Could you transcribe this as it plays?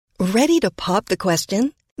Ready to pop the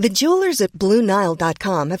question? The jewelers at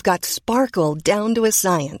BlueNile.com have got sparkle down to a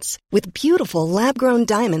science with beautiful lab-grown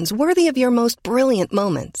diamonds worthy of your most brilliant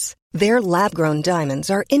moments. Their lab-grown diamonds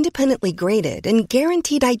are independently graded and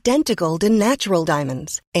guaranteed identical to natural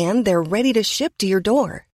diamonds, and they're ready to ship to your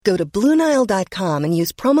door. Go to BlueNile.com and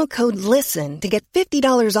use promo code LISTEN to get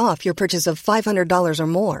 $50 off your purchase of $500 or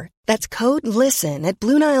more. That's code LISTEN at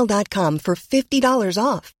BlueNile.com for $50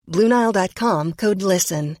 off. BlueNile.com, code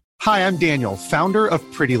LISTEN. Hi, I'm Daniel, founder of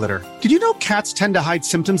Pretty Litter. Did you know cats tend to hide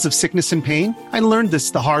symptoms of sickness and pain? I learned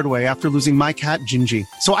this the hard way after losing my cat, Gingy.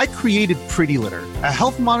 So I created Pretty Litter, a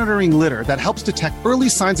health monitoring litter that helps detect early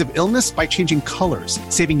signs of illness by changing colors,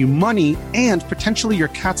 saving you money and potentially your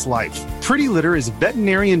cat's life. Pretty Litter is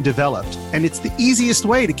veterinarian developed, and it's the easiest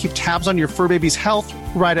way to keep tabs on your fur baby's health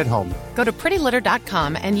right at home. Go to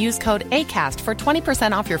prettylitter.com and use code ACAST for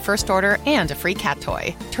 20% off your first order and a free cat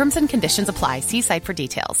toy. Terms and conditions apply. See site for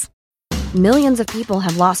details. Millions of people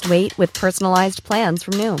have lost weight with personalized plans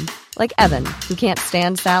from Noom. Like Evan, who can't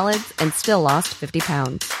stand salads and still lost 50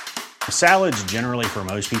 pounds. Salads generally for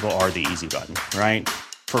most people are the easy button, right?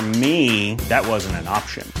 For me, that wasn't an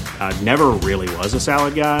option. I never really was a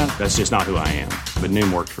salad guy. That's just not who I am. But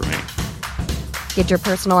Noom worked for me. Get your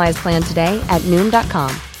personalized plan today at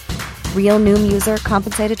Noom.com. Real Noom user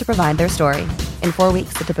compensated to provide their story. In 4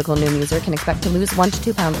 weeks, the typical Noom user can expect to lose 1 to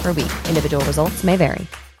 2 pounds per week. Individual results may vary.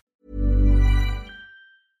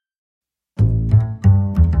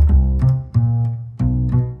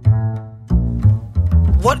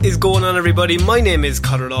 What is going on, everybody? My name is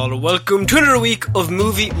Conor Lawler. Welcome to another week of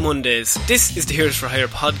Movie Mondays. This is the Heroes for Hire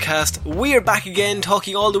podcast. We are back again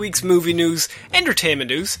talking all the week's movie news,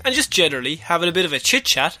 entertainment news, and just generally having a bit of a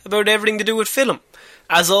chit-chat about everything to do with film.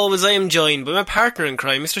 As always, I am joined by my partner in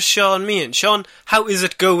crime, Mr. Sean Meehan. Sean, how is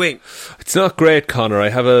it going? It's not great, Conor. I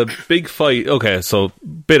have a big fight. Okay, so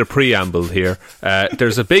bit of preamble here.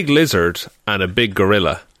 There's a big lizard and a big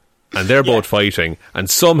gorilla, and they're both fighting, and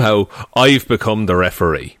somehow I've become the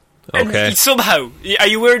referee. Okay. And somehow, are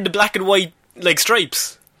you wearing the black and white like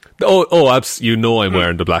stripes? You know I'm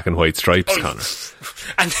wearing the black and white stripes, Conor.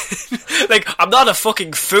 And like, I'm not a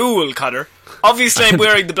fucking fool, Conor. Obviously, I'm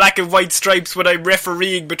wearing the black and white stripes when I'm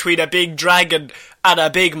refereeing between a big dragon and a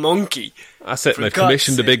big monkey. That's it, and I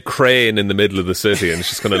commissioned a big crane in the middle of the city, and it's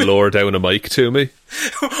just going to lower down a mic to me.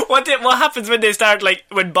 What happens when they start, like,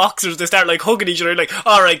 when boxers, they start, like, hugging each other, like,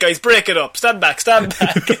 alright guys, break it up, stand back.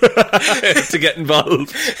 To get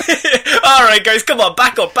involved. Alright guys, come on,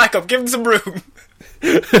 back up, give them some room.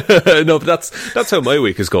 No, but that's how my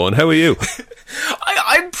week is going. How are you?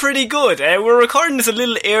 I'm pretty good. We're recording this a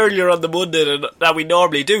little earlier on the Monday than we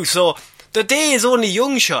normally do, so the day is only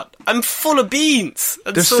young shot. I'm full of beans.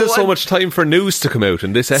 And there's still so much time for news to come out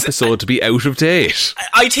and this episode to be out of date.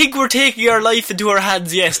 I think we're taking our life into our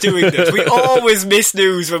hands, yes, doing this. We always miss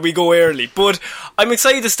news when we go early, but I'm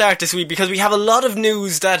excited to start this week because we have a lot of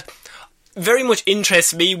news that very much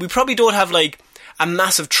interests me. We probably don't have, like, a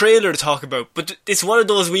massive trailer to talk about, but it's one of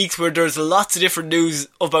those weeks where there's lots of different news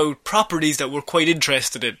about properties that we're quite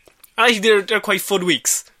interested in. And I think they're quite fun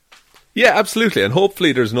weeks. Yeah, absolutely, and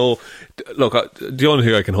hopefully there's no... Look, the only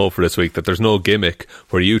thing I can hope for this week, that there's no gimmick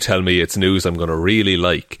where you tell me it's news I'm going to really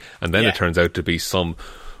like, and then it turns out to be some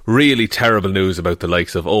really terrible news about the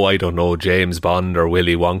likes of, I don't know, James Bond or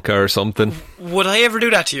Willy Wonka or something. Would I ever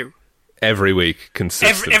do that to you? Every week,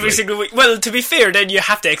 consistently. Every single week. Well, to be fair, then you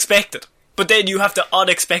have to expect it. But then you have to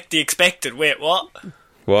unexpect the expected. Wait, what?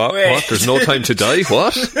 What? Wait. What? There's no time to die?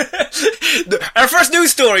 What? Our first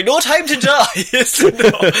news story, no time to die.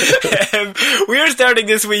 We are starting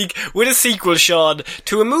this week with a sequel, Sean,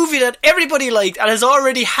 to a movie that everybody liked and has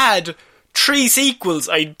already had 3 sequels,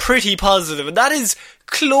 I'm pretty positive, and that is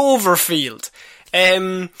Cloverfield.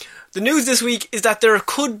 The news this week is that there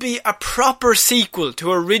could be a proper sequel to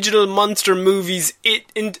original monster movies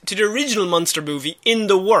to the original monster movie in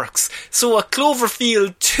the works. So a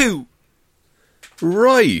Cloverfield 2.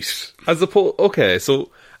 Right. Okay,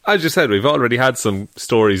 so as you said, we've already had some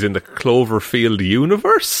stories in the Cloverfield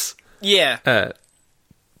universe. Yeah.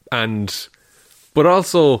 But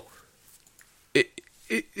also,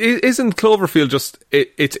 isn't Cloverfield just...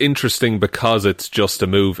 It's interesting because it's just a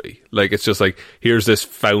movie. Like, it's just like, here's this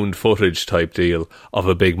found footage type deal of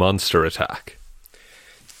a big monster attack.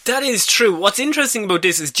 That is true. What's interesting about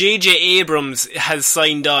this is J.J. Abrams has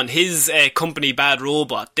signed on. His company, Bad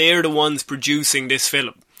Robot, they're the ones producing this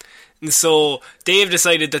film. And so they've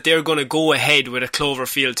decided that they're going to go ahead with a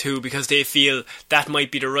Cloverfield 2 because they feel that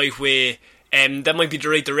might be the right way, that might be the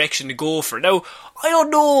right direction to go for. Now, I don't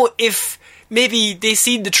know if maybe they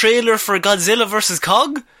seen the trailer for Godzilla vs.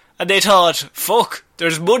 Kong and they thought, fuck,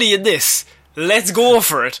 there's money in this. let's go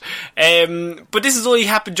for it. But this has only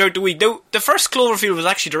happened during the week. Now, the first Cloverfield was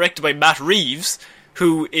actually directed by Matt Reeves,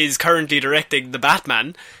 who is currently directing The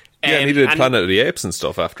Batman. Yeah, and he did Planet of the Apes and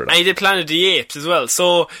stuff after that. And he did Planet of the Apes as well.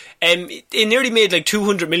 So it nearly made like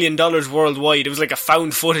 $200 million worldwide. It was like a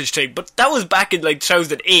found footage thing. But that was back in like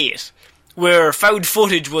 2008, where found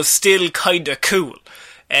footage was still kind of cool.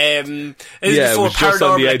 It was just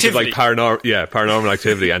on the edge of like paranormal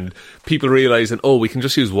activity, and people realising, we can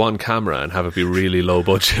just use one camera and have it be really low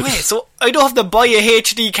budget. Wait, so I don't have to buy a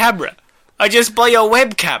HD camera. I just buy a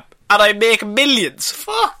webcam. And I make millions.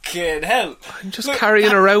 Fucking hell. I'm just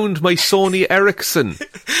carrying around my Sony Ericsson.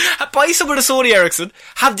 Buy some of the Sony Ericsson,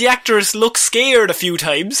 have the actors look scared a few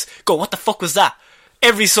times, go, what the fuck was that?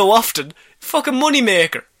 Every so often, fucking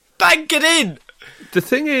moneymaker. Bank it in. The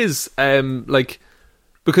thing is,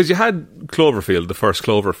 because you had Cloverfield, the first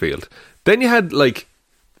Cloverfield, then you had,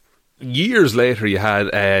 years later, you had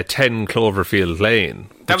 10 Cloverfield Lane.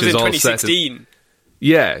 That was in 2016.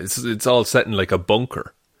 It's all set in like a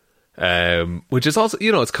bunker. Which is also,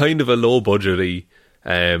 it's kind of a low budgety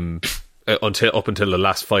until the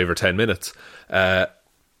last 5 or 10 minutes.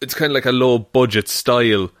 It's kind of like a low budget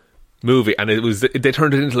style movie, and they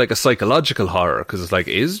turned it into like a psychological horror, because it's like,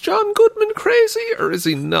 is John Goodman crazy or is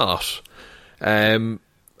he not? And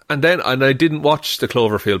I didn't watch the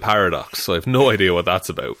Cloverfield Paradox, so I have no idea what that's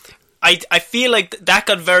about. I feel like that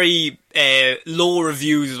got very low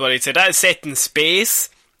reviews, is what I'd say. That is set in space.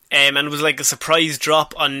 And it was like a surprise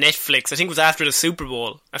drop on Netflix. I think it was after the Super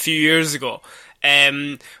Bowl a few years ago.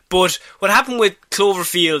 But what happened with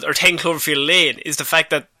Cloverfield, or 10 Cloverfield Lane, is the fact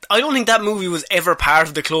that I don't think that movie was ever part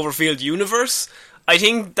of the Cloverfield universe. I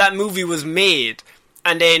think that movie was made,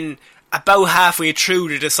 and then about halfway through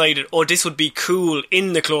they decided, this would be cool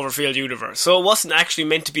in the Cloverfield universe. So it wasn't actually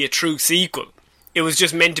meant to be a true sequel. It was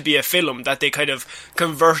just meant to be a film that they kind of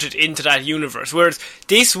converted into that universe. Whereas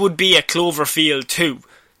this would be a Cloverfield 2.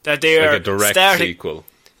 That they are like a direct sequel.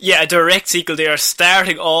 Yeah, a direct sequel. They are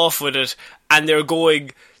starting off with it, and they're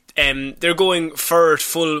going for it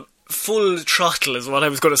full throttle, is what I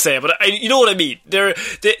was going to say. But you know what I mean.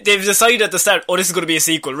 They've decided at the start, this is going to be a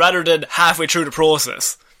sequel, rather than halfway through the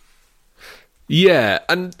process. Yeah,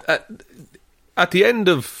 and at the end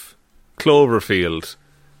of Cloverfield,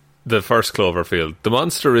 the first Cloverfield, the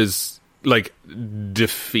monster is like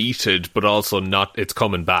defeated, but also not. It's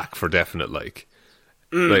coming back for definite, like.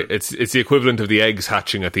 Like it's the equivalent of the eggs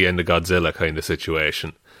hatching at the end of Godzilla kind of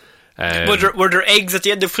situation. Were there eggs at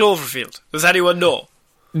the end of Cloverfield? Does anyone know?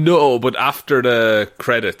 No, but after the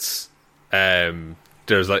credits,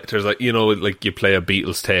 there's like like you play a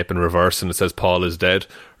Beatles tape in reverse and it says Paul is dead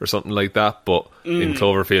or something like that. But in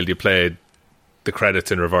Cloverfield, you play the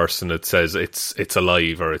credits in reverse and it says it's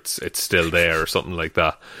alive, or it's still there, or something like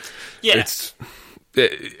that. Yeah, it's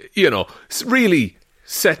it's really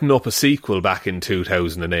setting up a sequel back in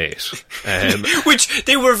 2008. Which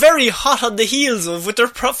they were very hot on the heels of with their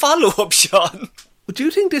follow-up, Sean. Do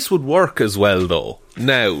you think this would work as well, though,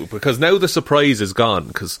 now? Because now the surprise is gone,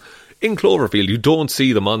 because in Cloverfield you don't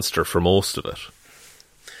see the monster for most of it.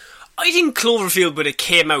 I think Cloverfield, when it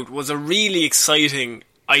came out, was a really exciting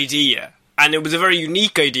idea. And it was a very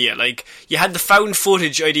unique idea. Like, you had the found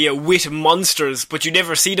footage idea with monsters, but you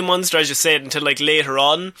never see the monster, as you said, until like later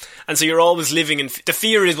on. And so you're always living in the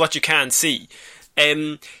fear is what you can't see.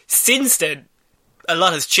 Since then, a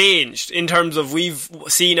lot has changed in terms of we've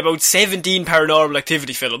seen about 17 Paranormal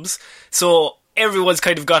Activity films. So everyone's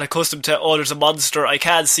kind of got accustomed to, there's a monster, I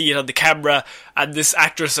can't see it on the camera, and this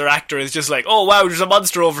actress or actor is just like, oh wow, there's a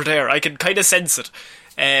monster over there, I can kind of sense it.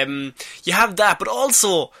 You have that, but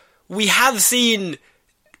also we have seen,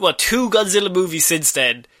 2 Godzilla movies since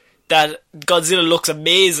then that Godzilla looks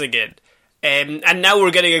amazing in. And now we're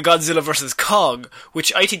getting a Godzilla vs. Kong,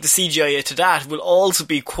 which I think the CGI to that will also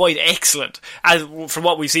be quite excellent, as from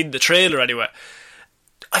what we've seen in the trailer anyway.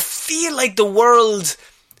 I feel like the world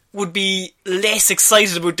would be less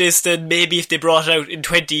excited about this than maybe if they brought it out in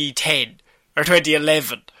 2010 or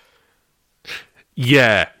 2011.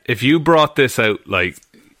 Yeah, if you brought this out, like,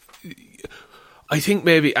 I think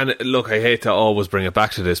maybe, and look, I hate to always bring it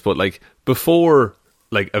back to this, but like before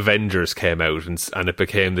like Avengers came out and it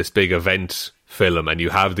became this big event film, and you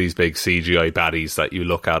have these big CGI baddies that you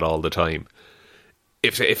look at all the time.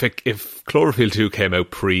 If Cloverfield 2 came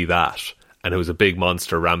out pre that, and it was a big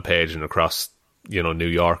monster rampaging across, New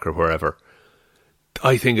York or wherever,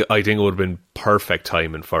 I think it would have been perfect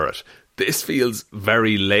timing for it. This feels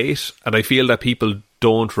very late, and I feel that people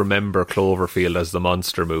don't remember Cloverfield as the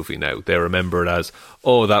monster movie now. They remember it as,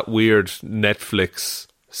 that weird Netflix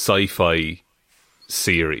sci-fi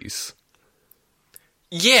series.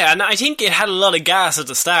 Yeah, and I think it had a lot of gas at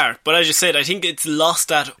the start, but as you said, I think it's lost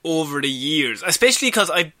that over the years. Especially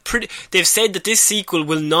because they've said that this sequel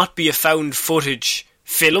will not be a found footage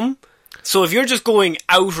film. So if you're just going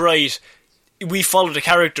outright, we follow the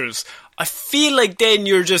characters, I feel like then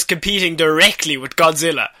you're just competing directly with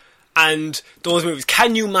Godzilla and those movies.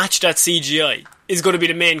 Can you match that CGI? Is going to be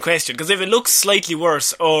the main question, because if it looks slightly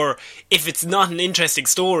worse or if it's not an interesting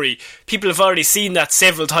story, people have already seen that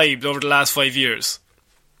several times over the last 5 years.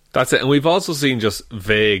 That's it, and we've also seen just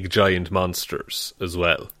vague giant monsters as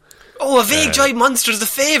well. Oh, a vague giant monster is the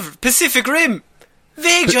favourite. Pacific Rim.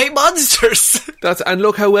 Vague giant monsters. And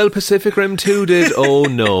look how well Pacific Rim 2 did. Oh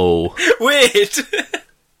no. Wait.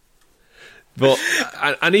 But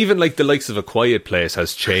and even like the likes of A Quiet Place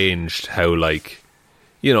has changed how, like,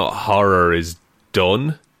 you know, horror is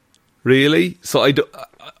done, really. So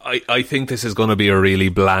I think this is going to be a really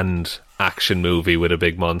bland action movie with a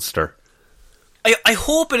big monster. I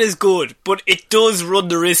hope it is good, but it does run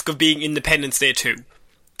the risk of being Independence Day 2.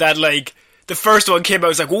 That, like, the first one came out, I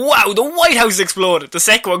was like, wow, the White House exploded. The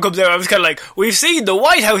second one comes out, I was kind of like, we've seen the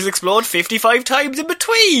White House explode 55 times in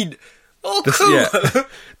between. Oh, cool. Yeah.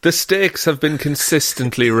 The stakes have been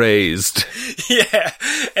consistently raised. Yeah.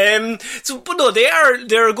 But no,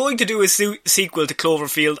 they're going to do a sequel to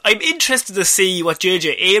Cloverfield. I'm interested to see what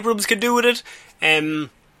J.J. Abrams can do with it.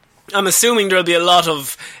 I'm assuming there'll be a lot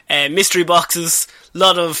of mystery boxes,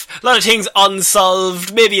 lot of things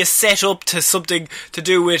unsolved, maybe a setup to something to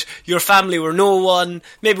do with Your Family Were No One.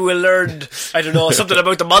 Maybe we'll learn, I don't know, something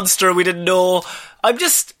about the monster we didn't know. I'm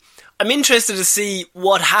interested to see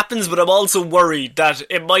what happens, but I'm also worried that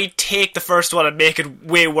it might take the first one and make it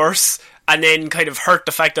way worse, and then kind of hurt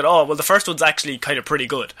the fact that, oh, well, the first one's actually kind of pretty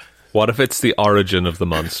good. What if it's the origin of the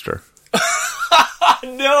monster?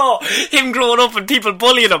 No, him growing up and people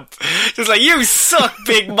bullying him. Just like, you suck,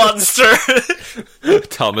 big monster.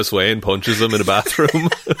 Thomas Wayne punches him in a bathroom.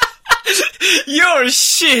 You're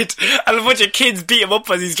shit. And a bunch of kids beat him up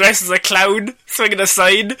as he's dressed as a clown, swinging a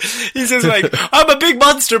sign. He says, like, I'm a big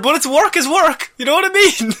monster, but it's work is work. You know what I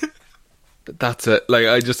mean? That's it. Like,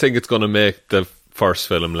 I just think it's going to make the first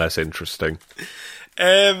film less interesting.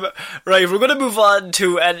 Right, we're going to move on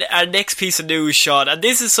to our next piece of news, Sean, and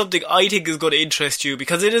this is something I think is going to interest you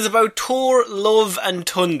because it is about Thor: Love and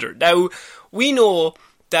Thunder. Now, we know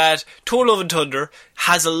that Thor: Love and Thunder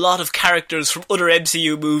has a lot of characters from other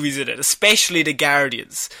MCU movies in it, especially the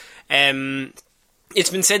Guardians. It's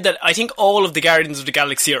been said that I think all of the Guardians of the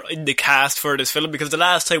Galaxy are in the cast for this film, because the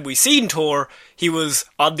last time we seen Thor, he was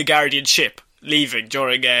on the Guardian ship, leaving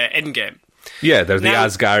during Endgame. Yeah, they're the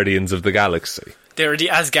Asgardians of the Galaxy. They're the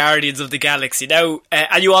Asgardians of the Galaxy. Now,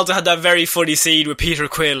 and you also had that very funny scene with Peter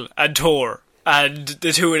Quill and Thor, and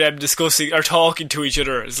the two of them discussing or talking to each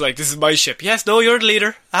other. It's like, this is my ship. Yes, no, you're the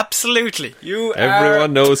leader. Absolutely.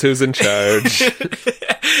 Everyone knows who's in charge.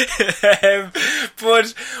 But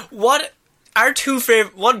what our two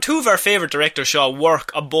of our favourite directors, Sean,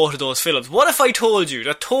 work on both of those films. What if I told you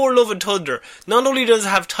that Thor: Love and Thunder not only does it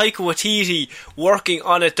have Taika Waititi working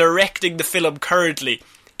on it, directing the film currently,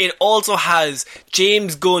 it also has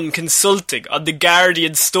James Gunn consulting on the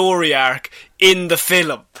Guardian story arc in the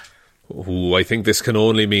film. Ooh, I think this can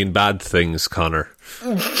only mean bad things, Connor.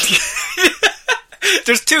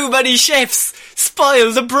 There's too many chefs.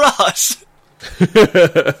 Spoil the broth.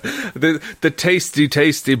 the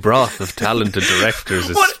tasty broth of talented directors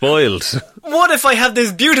is spoiled. What if I have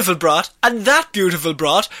this beautiful broth and that beautiful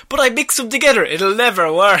broth, but I mix them together? It'll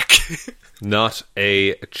never work. Not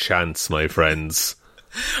a chance, my friends.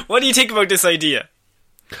 What do you think about this idea?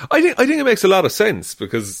 I think it makes a lot of sense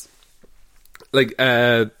because, like,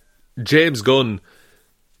 James Gunn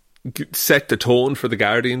set the tone for the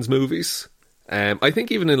Guardians movies. I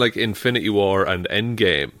think even in like Infinity War and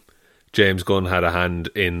Endgame, James Gunn had a hand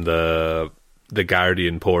in the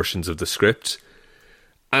Guardian portions of the script,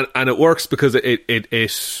 and it works because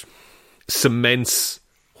it cements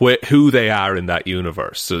who they are in that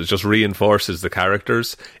universe. So it just reinforces the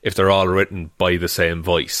characters if they're all written by the same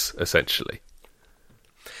voice, essentially.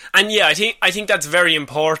 And yeah, I think that's very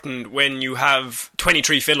important when you have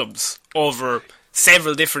 23 films over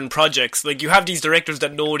several different projects. Like, you have these directors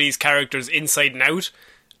that know these characters inside and out,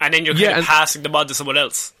 and then you're kind of passing them on to someone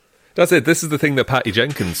else. That's it. This is the thing that Patty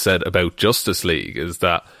Jenkins said about Justice League, is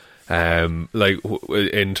that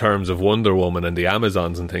in terms of Wonder Woman and the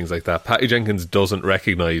Amazons and things like that, Patty Jenkins doesn't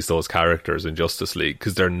recognise those characters in Justice League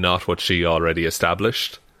because they're not what she already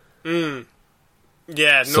established. Yeah,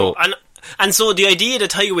 no. And so the idea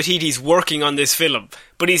that Taika Waititi's working on this film,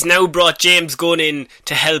 but he's now brought James Gunn in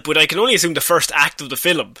to help with, I can only assume, the first act of the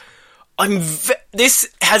film. This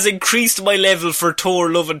has increased my level for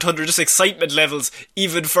Thor: Love and Thunder, just excitement levels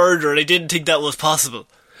even further, and I didn't think that was possible.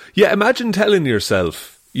 Yeah, imagine telling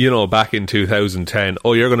yourself, back in 2010,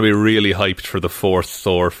 oh, you're going to be really hyped for the 4th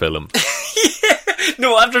Thor film.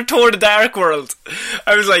 No, after Thor: The Dark World,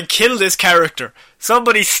 I was like, kill this character.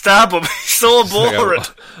 Somebody stab him. So boring.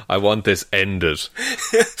 I want this ended.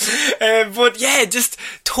 But yeah, just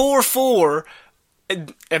Thor 4,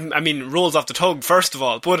 rolls off the tongue, first of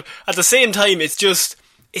all. But at the same time, it's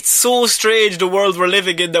so strange, the world we're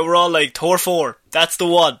living in, that we're all like, Thor 4, that's the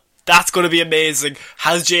one. That's going to be amazing.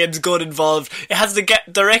 Has James Gunn involved? It has the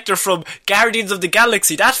director from Guardians of the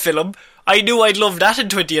Galaxy, that film. I knew I'd love that in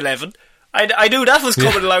 2011. I knew that was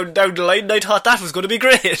coming down the line, and I thought that was going to be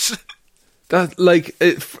great. That,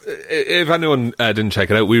 if anyone didn't check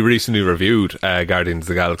it out, we recently reviewed Guardians of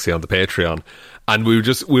the Galaxy on the Patreon, and we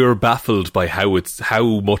were baffled by how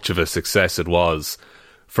much of a success it was,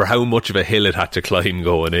 for how much of a hill it had to climb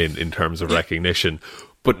going in terms of recognition.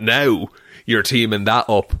 But now you're teaming that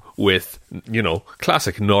up with,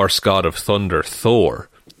 classic Norse god of thunder, Thor,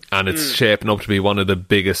 and it's shaping up to be one of the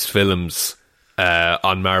biggest films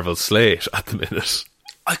on Marvel's slate at the minute.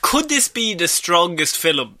 Could this be the strongest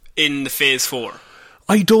film in the Phase 4?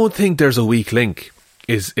 I don't think there's a weak link,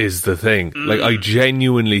 is the thing. I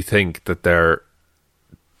genuinely think that the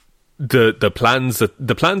plans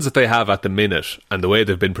that they have at the minute and the way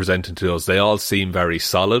they've been presented to us, they all seem very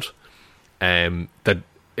solid. I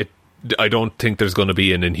don't think there's going to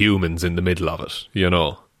be an Inhumans in the middle of it,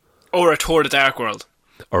 Or a Thor: The Dark World.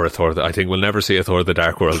 Or a Thor. I think we'll never see a Thor: The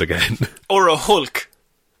Dark World again. Or a Hulk.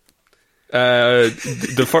 Ang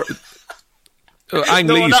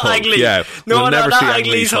Lee's Hulk. Ang Lee. Yeah, no, we'll never see Ang Ang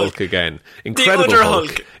Lee's Hulk again. Incredible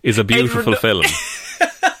Hulk is a beautiful film.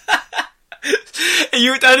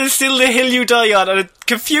 That is still the hill you die on, and it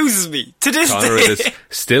confuses me to this Connor, day. it is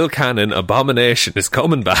still canon. Abomination is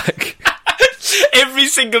coming back. Every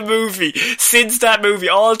single movie since that movie,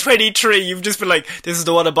 all 23, you've just been like, this is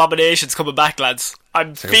the one. Abomination's coming back, lads.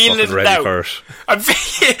 I'm feeling it now.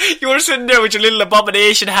 You were sitting there with your little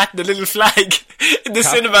Abomination hat and the little flag in the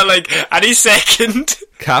cinema, like, any second.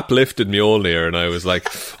 Cap lifted Mjolnir, and I was like,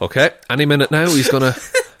 okay, any minute now he's gonna.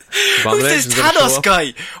 Who's this Thanos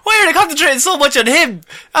guy? Why are they concentrating so much on him?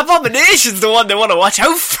 Abomination's the one they want to watch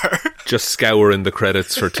out for. Just scouring the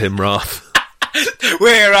credits for Tim Roth.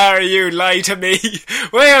 Where are you? Lie to me.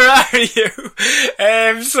 Where are you?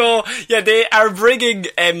 So yeah, they are bringing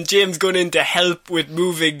James Gunn in to help with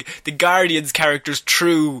moving the Guardians characters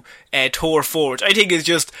through Thor 4, which I think is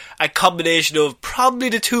just a combination of probably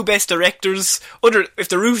the two best directors. If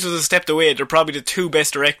the Russos have stepped away, they're probably the two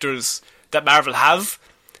best directors that Marvel have.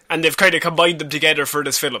 And they've kind of combined them together for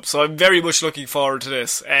this film. So I'm very much looking forward to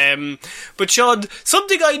this. But Sean,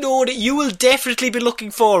 something I know that you will definitely be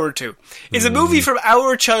looking forward to is a movie from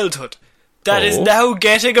our childhood that is now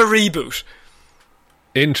getting a reboot.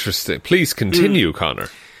 Interesting. Please continue, Connor.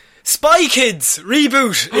 Spy Kids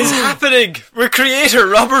reboot is happening with creator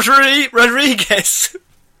Robert Rodriguez.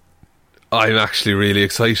 I'm actually really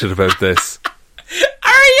excited about this.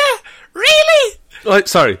 Are you? Really?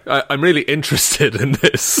 I'm really interested in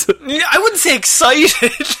this. I wouldn't say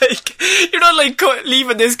excited. You're not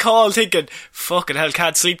leaving this call thinking, fucking hell,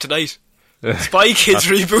 can't sleep tonight. Spy Kids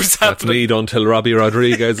reboot's happening. That's me until Robbie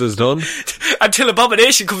Rodriguez is done. Until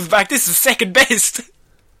Abomination comes back, this is second best.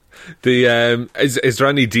 Is there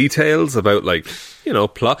any details about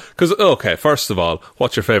plot? Because first of all,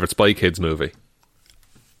 what's your favourite Spy Kids movie?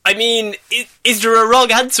 I mean, is there a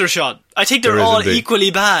wrong answer, Sean? I think they're all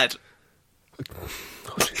equally bad.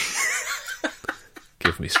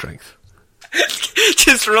 Give me strength.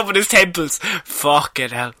 Just rubbing his temples. Fucking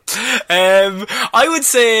hell. I would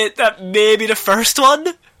say that maybe the first one.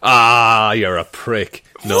 Ah, you're a prick.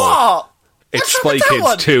 No. What? It's Spy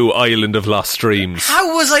Kids 2, Island of Lost Dreams.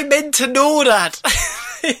 How was I meant to know that?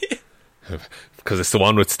 Because it's the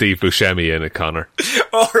one with Steve Buscemi in it, Connor.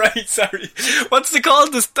 Alright, sorry. What's it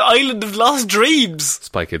called? The Island of Lost Dreams?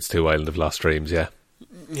 Spy Kids 2, Island of Lost Dreams, yeah.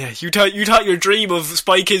 Yeah, you thought your dream of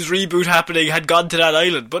Spy Kids reboot happening had gone to that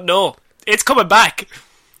island, but no, it's coming back.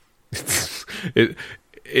 It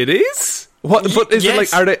is? What? But is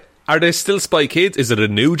it are they still Spy Kids? Is it a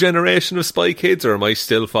new generation of Spy Kids, or am I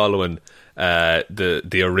still following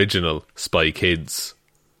the original Spy Kids?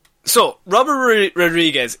 So Robert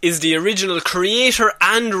Rodriguez is the original creator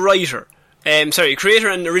and writer. Creator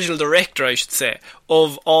and original director, I should say,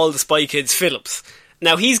 of all the Spy Kids films.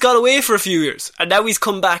 Now, he's gone away for a few years, and now he's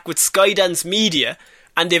come back with Skydance Media,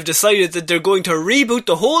 and they've decided that they're going to reboot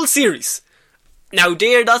the whole series. Now,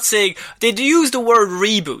 they're not saying... They do use the word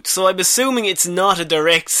reboot, so I'm assuming it's not a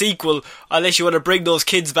direct sequel, unless you want to bring those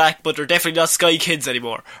kids back, but they're definitely not Sky Kids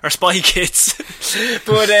anymore. Or Spy Kids.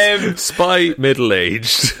 But, Spy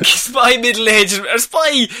middle-aged. Spy middle-aged, or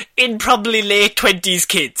Spy in probably late 20s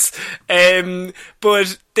kids.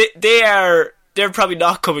 But they're probably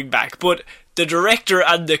not coming back, but... The director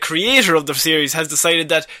and the creator of the series has decided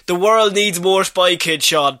that the world needs more Spy Kids,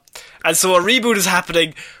 Sean. And so a reboot is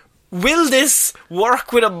happening. Will this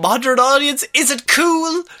work with a modern audience? Is it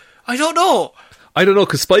cool? I don't know. I don't know,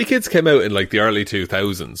 because Spy Kids came out in like the early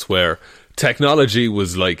 2000s, where technology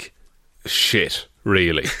was like shit,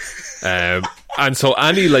 really. And so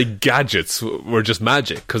any like gadgets were just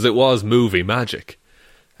magic, because it was movie magic.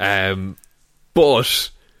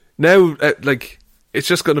 But now, like, it's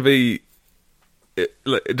just going to be...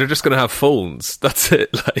 they're just going to have phones. That's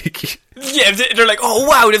it. Like, yeah, they're like, oh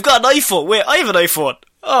wow, they've got an iPhone. Wait, I have an iPhone.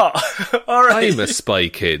 Oh, all right. I'm a Spy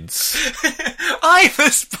Kids. I'm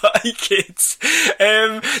a Spy Kids.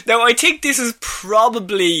 Now, I think this is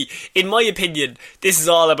probably, in my opinion, this is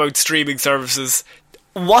all about streaming services.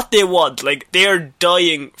 What they want, like, they're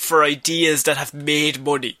dying for ideas that have made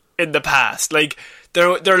money in the past. Like,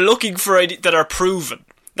 they're looking for ideas that are proven.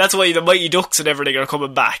 That's why the Mighty Ducks and everything are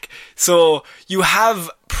coming back. So you have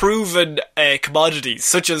proven commodities,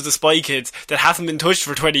 such as the Spy Kids, that haven't been touched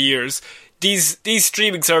for 20 years. These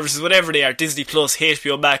streaming services, whatever they are, Disney Plus,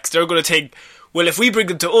 HBO Max, they're going to think, well, if we bring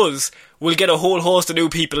them to us, we'll get a whole host of new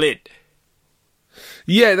people in.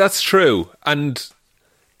 Yeah, that's true. And,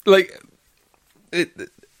 like, but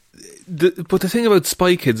the thing about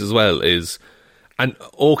Spy Kids as well is, and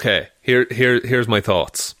okay, here's my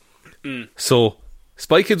thoughts. So,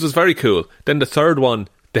 Spy Kids was very cool. Then the third one,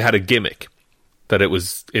 they had a gimmick that it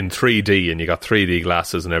was in 3D and you got 3D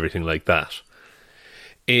glasses and everything like that.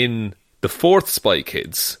 In the fourth Spy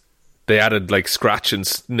Kids, they added like scratch and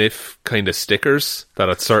sniff kind of stickers that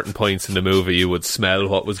at certain points in the movie you would smell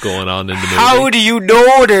what was going on in the movie. How do you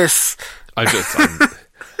know this?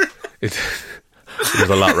 There's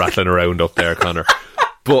a lot rattling around up there, Connor.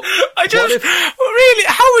 But really,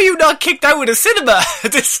 how are you not kicked out of the cinema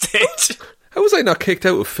at this stage? How was I not kicked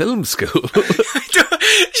out of film school?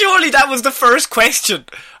 Surely that was the first question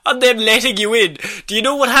on them letting you in. Do you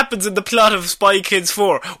know what happens in the plot of Spy Kids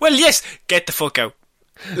 4? Well, yes, get the fuck out.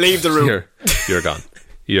 Leave the room. You're gone.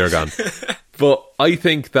 You're gone. But I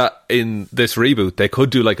think that in this reboot, they could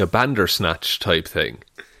do like a Bandersnatch type thing,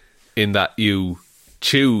 in that you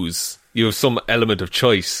have some element of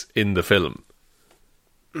choice in the film.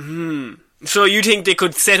 So you think they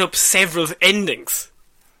could set up several endings?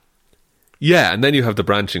 Yeah, and then you have the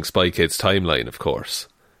branching Spy Kids timeline, of course,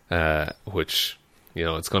 which, you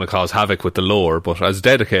know, it's going to cause havoc with the lore, but as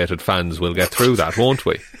dedicated fans, we'll get through that, won't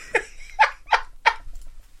we?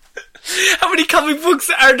 How many comic books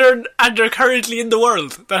are there currently in the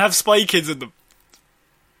world that have Spy Kids in them?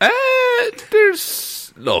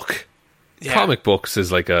 Comic books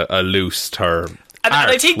is like a loose term. And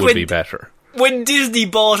I think would be better. When Disney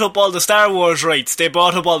bought up all the Star Wars rights, they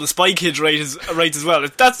bought up all the Spy Kids rights as well.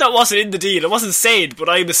 Wasn't in the deal. It wasn't said, but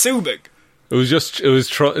I'm assuming. There was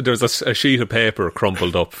a sheet of paper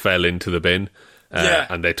crumpled up, fell into the bin,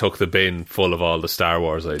 and they took the bin full of all the Star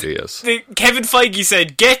Wars ideas. Kevin Feige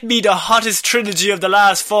said, get me the hottest trilogy of the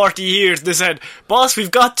last 40 years. And they said, boss,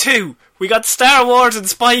 we've got two. We got Star Wars and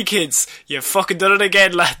Spy Kids. You've fucking done it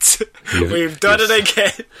again, lads. We've done it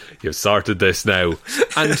again. You've sorted this now.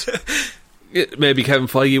 And... maybe Kevin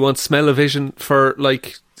Feige wants smell-o-vision for,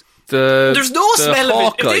 like, There's no smell-o-vision.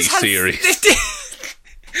 Hawkeye series.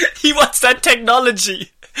 He wants that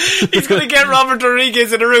technology. He's going to get Robert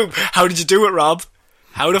Rodriguez in a room. How did you do it, Rob?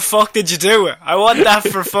 How the fuck did you do it? I want that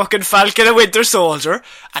for fucking Falcon and Winter Soldier.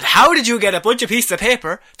 And how did you get a bunch of pieces of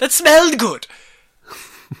paper that smelled good?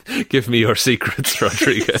 Give me your secrets,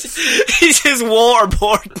 Rodriguez. He's just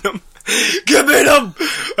waterboarding them. Give me them!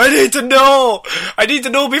 I need to know! I need to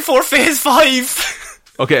know before Phase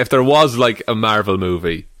 5! Okay, if there was like a Marvel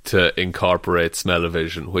movie to incorporate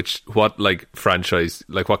smell-o-vision, what franchise,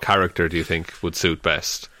 like what character do you think would suit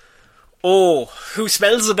best? Oh, who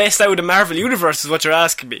smells the best out of the Marvel Universe is what you're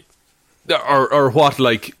asking me. Or what,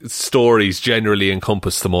 like, stories generally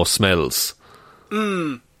encompass the most smells?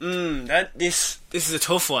 This is a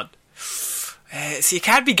tough one. See, you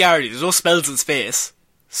can't be Gardy, there's no smells in space.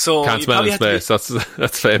 So can't smell in space.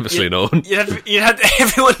 That's famously known.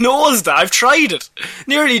 Everyone knows that. I've tried it.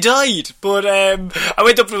 Nearly died, but I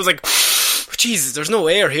went up and was like, Jesus, there's no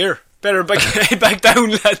air here. Better back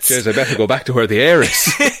down, lads. Jeez, I better go back to where the air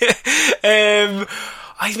is.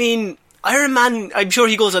 I mean, Iron Man, I'm sure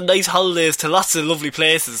he goes on nice holidays to lots of lovely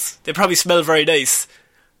places. They probably smell very nice.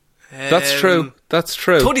 That's true. That's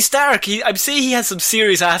true. Tony Stark, I'm saying he has some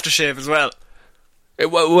serious aftershave as well.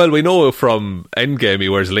 Well, we know from Endgame he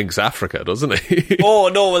wears Lynx Africa, doesn't he? Oh,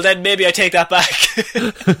 no, well then maybe I take that back.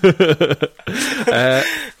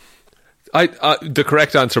 The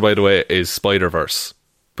correct answer, by the way, is Spider-Verse,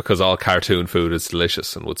 because all cartoon food is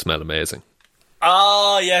delicious and would smell amazing.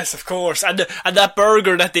 Ah, yes, of course. And that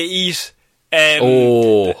burger that they eat,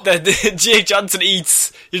 that Jake Johnson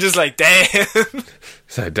eats, you're just like, damn.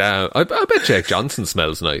 So damn, I bet Jake Johnson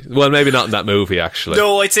smells nice. Well, maybe not in that movie, actually.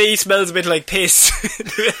 No, I'd say he smells a bit like piss.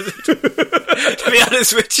 To be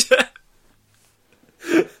honest with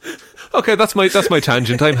you. Okay, that's my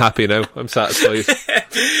tangent. I'm happy now. I'm satisfied.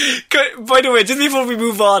 By the way, just before we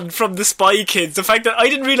move on from the Spy Kids, the fact that I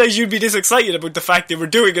didn't realise you'd be this excited about the fact they were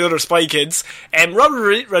doing another Spy Kids.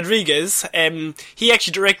 Robert Rodriguez, he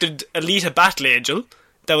actually directed Alita Battle Angel,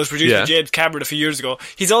 that was produced by James Cameron a few years ago.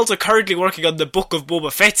 He's also currently working on the Book of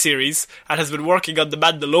Boba Fett series and has been working on The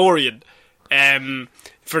Mandalorian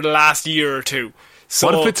for the last year or two. So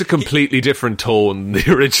what if it's a completely different tone than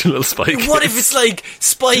the original Spy Kids? What if it's like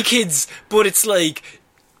Spy Kids, but it's like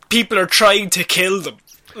people are trying to kill them?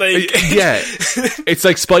 Like, yeah, it's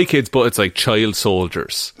like Spy Kids, but it's like child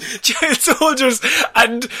soldiers. Child soldiers,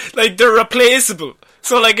 and like they're replaceable.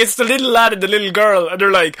 So like it's the little lad and the little girl, and they're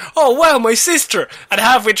like, "Oh wow, my sister!" And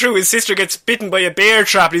halfway through, his sister gets bitten by a bear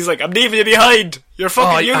trap, and he's like, "I'm leaving you behind. You're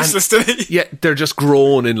fucking useless to me." Yeah, they're just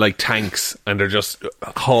grown in like tanks, and they're just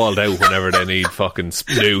hauled out whenever they need fucking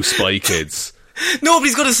new Spy Kids.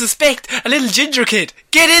 Nobody's going to suspect a little ginger kid.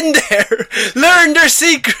 Get in there, learn their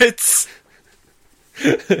secrets.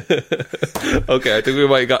 Okay, I think we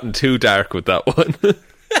might have gotten too dark with that one.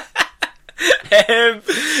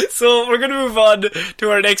 So we're going to move on to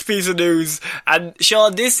our next piece of news, and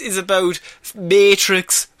Sean, this is about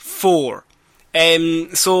Matrix 4.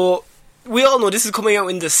 So we all know this is coming out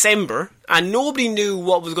in December, and nobody knew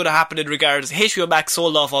what was going to happen in regards. HBO Max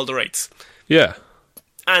sold off all the rights. Yeah.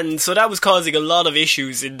 And so that was causing a lot of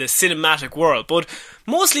issues in the cinematic world, but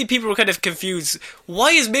mostly people were kind of confused.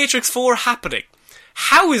 Why is Matrix 4 happening?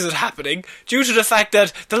 How is it happening? Due to the fact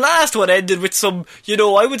that the last one ended with some,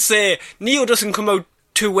 I would say Neo doesn't come out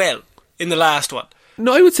too well in the last one.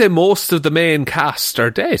 No, I would say most of the main cast are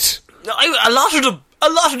dead. A lot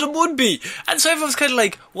of them would be. And so everyone's kind of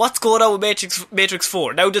like, what's going on with Matrix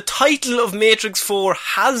 4? Now, the title of Matrix 4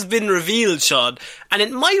 has been revealed, Sean, and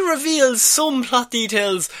it might reveal some plot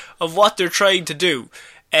details of what they're trying to do.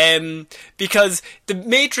 Because the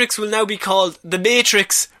Matrix will now be called The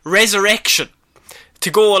Matrix Resurrection, to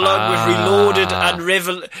go along with Reloaded and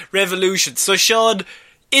Revolution. So, Sean,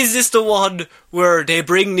 is this the one where they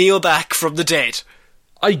bring Neo back from the dead?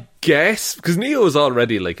 I guess, because Neo is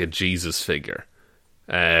already like a Jesus figure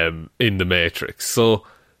in the Matrix. So,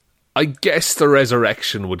 I guess the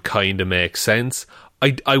resurrection would kind of make sense.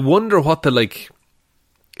 I wonder what the,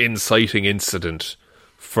 inciting incident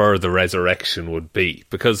for the resurrection would be.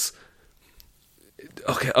 Because,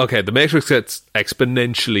 okay, the Matrix gets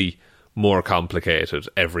exponentially more complicated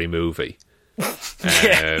every movie.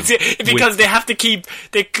 Because they have to keep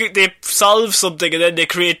they solve something and then they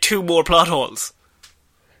create two more plot holes.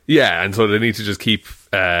 Yeah, and so they need to just keep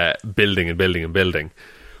building and building and building.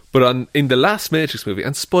 But in the last Matrix movie,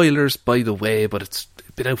 and spoilers by the way, but it's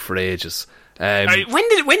been out for ages. When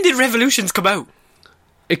did Revolutions come out?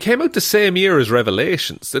 It came out the same year as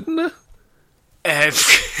Revelations, didn't it?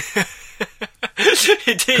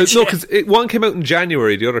 It did. No, because one came out in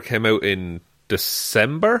January, the other came out in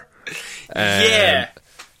December. Yeah.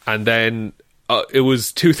 And then it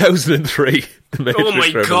was 2003. The Matrix oh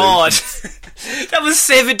my god. That was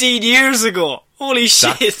 17 years ago. Holy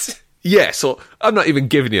shit. Yeah, so I'm not even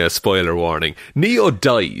giving you a spoiler warning. Neo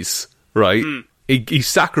dies, right? He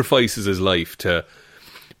sacrifices his life to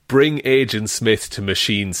bring Agent Smith to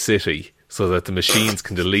Machine City so that the machines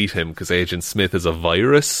can delete him because Agent Smith is a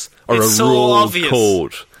virus or it's a rogue obvious.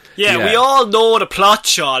 code. Yeah, we all know the plot,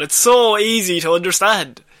 Sean. It's so easy to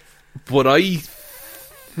understand. But I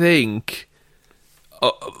think...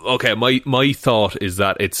 okay, my thought is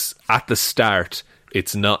that it's at the start,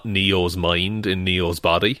 it's not Neo's mind in Neo's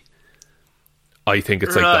body. I think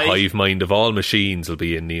it's like the hive mind of all machines will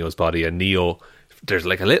be in Neo's body, and Neo, there's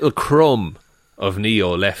like a little crumb of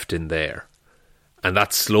Neo left in there, and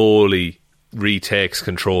that slowly retakes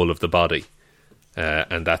control of the body,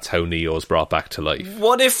 and that's how Neo's brought back to life.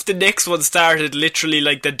 What if the next one started literally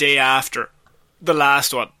like the day after the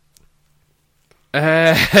last one?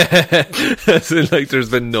 As in, like, there's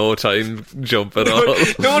been no time jump at all.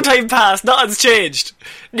 No time passed, nothing's changed.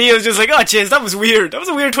 Neo's just like, oh jeez, that was weird. That was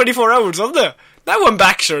a weird 24 hours, wasn't it? Now I'm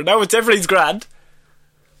back, sure. Now it's everything's grand.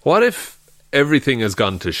 What if everything has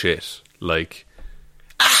gone to shit. Like,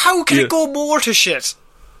 how can it go more to shit?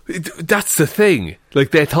 That's the thing.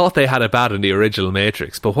 Like, they thought they had it bad in the original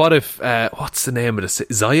Matrix, but what if, what's the name of the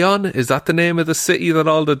city? Zion? Is that the name of the city that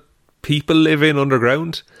all the people live in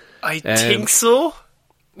underground? I think so.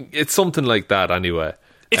 It's something like that anyway.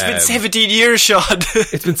 It's been 17 years, Sean.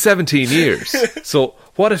 It's been 17 years. So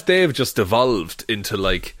what if they've just evolved into,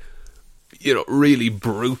 like, you know, really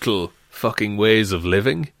brutal fucking ways of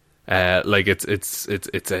living? Like, it's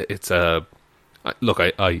a look,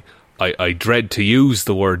 I dread to use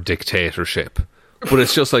the word dictatorship, but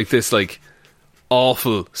it's just like this, like,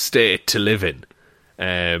 awful state to live in.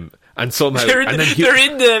 And somehow they're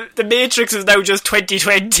in the Matrix is now just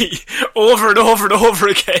 2020 over and over and over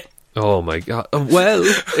again. Oh my god. Well,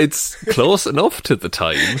 it's close enough to the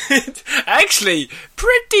time. Actually,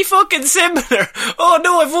 pretty fucking similar. Oh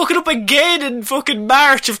no, I've woken up again in fucking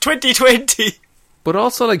March of 2020. But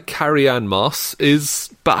also, like, Carrie-Anne Moss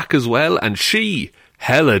is back as well, and she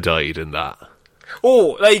hella died in that.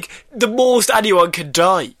 Oh, like, the most anyone could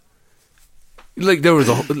die. Like, there was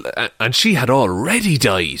and she had already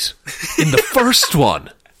died in the first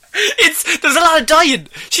one. There's a lot of dying.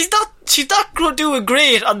 She's not doing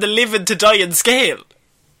great on the living to dying scale.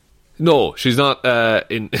 No, she's not.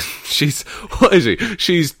 She's, what is she?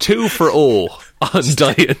 She's 2 for O on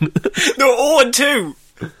dying. No, 0 and 2.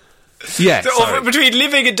 Yeah, so between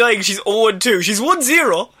living and dying, she's 0 and 2. She's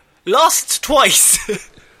 1-0, lost twice.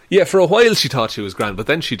 Yeah, for a while she thought she was grand, but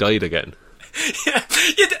then she died again. Yeah,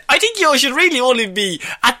 I think you should really only be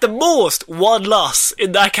at the most 1 loss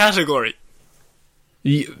in that category.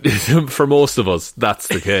 For most of us, that's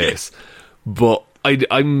the case. But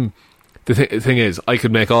I'm the thing is, I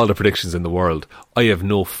could make all the predictions in the world. I have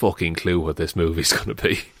no fucking clue what this movie's going to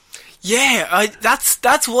be. Yeah,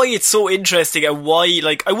 that's why it's so interesting, and why,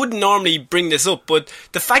 like, I wouldn't normally bring this up, but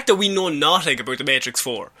the fact that we know nothing about the Matrix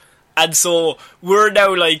 4, and so we're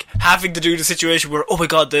now, like, having to do the situation where, oh my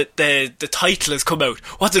god, the title has come out.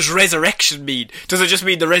 What does resurrection mean? Does it just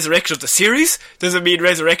mean the resurrection of the series? Does it mean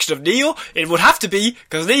resurrection of Neo? It would have to be,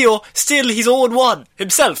 because Neo, still, he's 0-1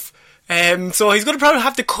 himself. So he's going to probably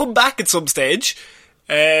have to come back at some stage.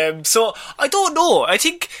 So, I don't know. I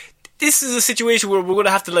think this is a situation where we're going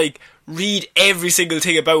to have to, like, read every single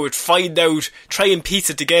thing about it, find out, try and piece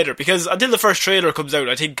it together, because until the first trailer comes out,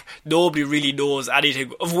 I think nobody really knows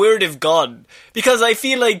anything of where they've gone. Because I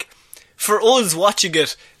feel like, for us watching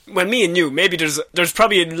it, when me and you, maybe there's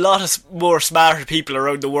probably a lot of more smarter people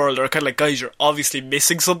around the world that are kind of like, guys, you're obviously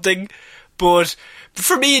missing something. But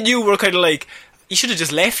for me and you, we're kind of like, you should have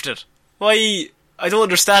just left it. Why? I don't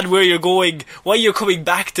understand where you're going, why you're coming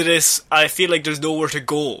back to this. I feel like there's nowhere to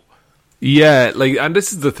go. Yeah, like, and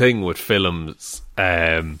this is the thing with films,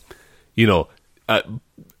 you know,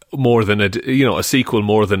 more than a sequel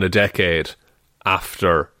more than a decade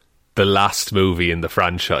after the last movie in the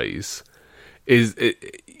franchise, is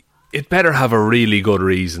it better have a really good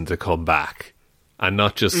reason to come back, and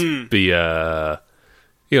not just be the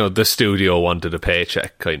studio wanted a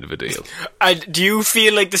paycheck kind of a deal. And do you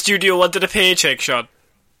feel like the studio wanted a paycheck, Sean?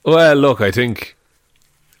 Well, look, I think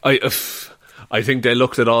they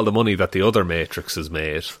looked at all the money that the other Matrix has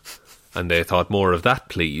made, and they thought, more of that,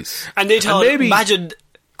 please. And they thought, imagine...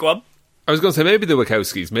 Go on. I was going to say, maybe the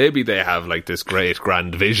Wachowskis, maybe they have, like, this great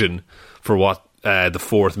grand vision for what the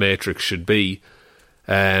fourth Matrix should be.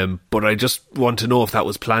 But I just want to know if that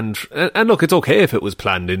was planned. And look, it's okay if it was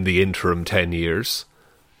planned in the interim 10 years.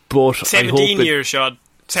 But 17 years, Sean.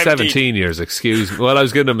 17 years, excuse me. Well, I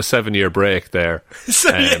was giving them a 7-year break there.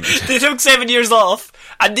 So they took 7 years off,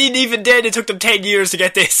 and then even then it took them 10 years to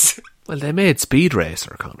get this. Well, they made Speed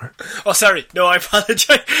Racer, Connor. Oh, sorry. No, I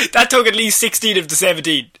apologise. That took at least 16 of the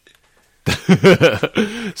 17.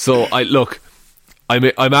 So,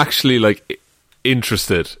 I'm actually, like,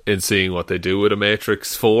 interested in seeing what they do with a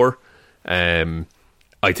Matrix 4. I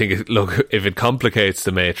think, if it complicates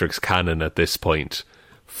the Matrix canon at this point,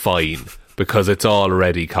 fine. Because it's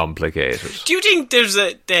already complicated. Do you think there's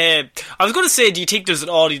I was going to say, do you think there's an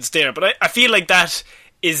audience there? But I feel like that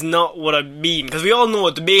is not what I mean. Because we all know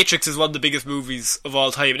The Matrix is one of the biggest movies of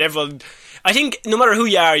all time. And everyone, I think no matter who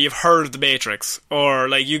you are, you've heard of The Matrix. Or,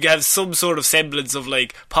 like, you have some sort of semblance of,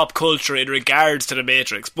 like, pop culture in regards to The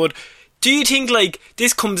Matrix. But do you think, like,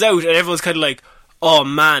 this comes out and everyone's kind of like, oh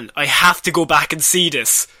man, I have to go back and see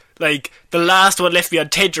this. Like, the last one left me on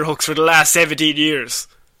tenterhooks for the last 17 years.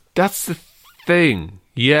 That's the thing,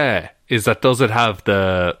 yeah, is that does it have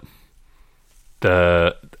the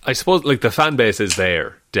I suppose, like, the fan base is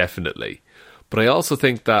there, definitely. But I also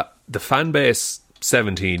think that the fan base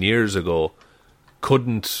 17 years ago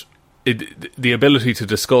couldn't the ability to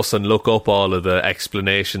discuss and look up all of the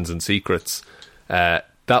explanations and secrets,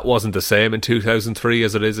 that wasn't the same in 2003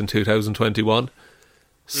 as it is in 2021.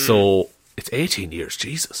 So it's 18 years,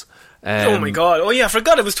 Jesus. Oh my god! Oh yeah, I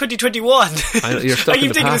forgot it was 2021. You're stuck I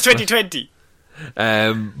keep thinking it was 2020.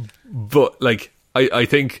 But like, I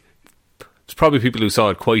think there's probably people who saw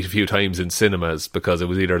it quite a few times in cinemas because it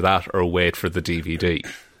was either that or wait for the DVD.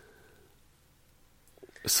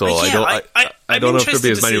 So I don't know if there'll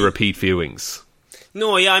be as many repeat viewings.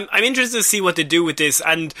 No, yeah, I'm interested to see what they do with this,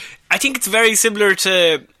 and I think it's very similar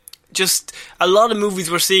to just a lot of movies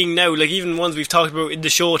we're seeing now, like even ones we've talked about in the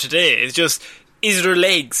show today. It's just, is there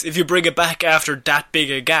legs if you bring it back after that big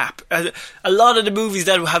a gap? A lot of the movies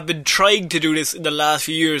that have been trying to do this in the last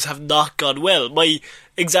few years have not gone well. My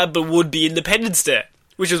example would be Independence Day,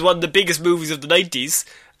 which was one of the biggest movies of the 90s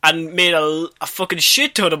and made a fucking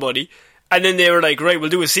shit ton of money. And then they were like, right, we'll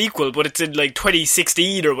do a sequel, but it's in like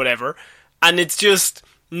 2016 or whatever. And it's just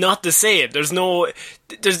not the same.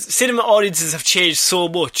 Cinema audiences have changed so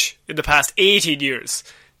much in the past 18 years.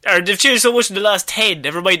 Or they've changed so much in the last 10,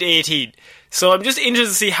 never mind 18. So I'm just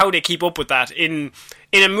interested to see how they keep up with that. In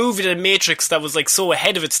a movie, The Matrix, that was like so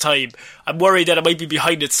ahead of its time, I'm worried that it might be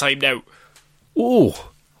behind its time now.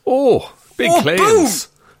 Big claims.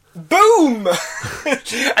 Boom!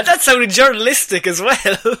 And that sounded journalistic as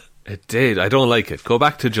well. It did. I don't like it. Go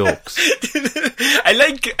back to jokes. I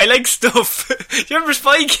like stuff. Do you remember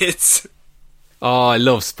Spy Kids? Oh, I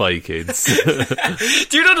love Spy Kids.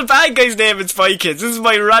 Do you know the bad guy's name in Spy Kids? This is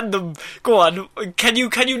my random... Go on. Can you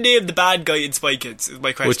name the bad guy in Spy Kids? Is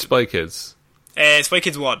my question. Which Spy Kids? Spy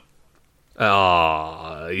Kids 1.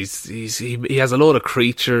 Oh, he has a load of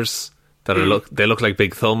creatures that they look like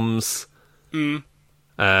big thumbs.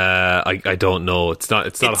 I don't know. It's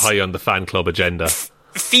not high on the fan club agenda.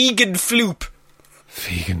 Fegan Floop.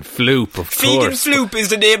 Fegan Floop, of Fegan course. Fegan Floop is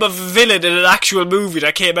the name of a villain in an actual movie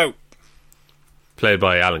that came out. Played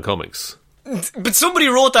by Alan Cummings. But somebody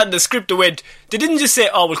wrote that in the script and went, they didn't just say,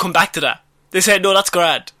 oh, we'll come back to that. They said, no, that's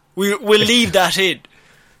grand. We'll leave that in.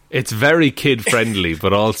 It's very kid-friendly,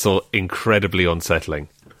 but also incredibly unsettling.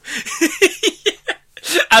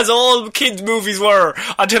 As all kids' movies were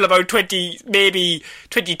until about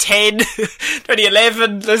 2010,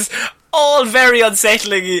 2011. There's all very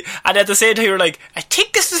unsettling, and at the same time you're like, I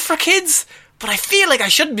think this is for kids, but I feel like I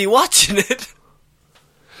shouldn't be watching it.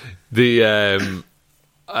 The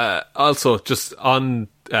also just on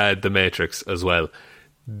The Matrix as well,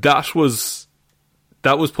 that was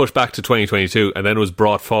pushed back to 2022 and then was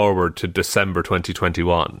brought forward to December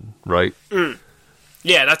 2021, right?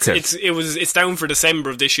 Yeah, it's down for December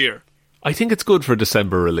of this year. I think it's good for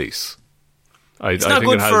December release. It's not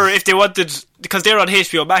good for if they wanted, because they're on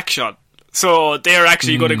HBO Max, Sean. So they're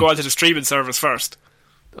actually going to go onto the streaming service first.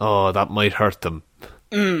 Oh, that might hurt them.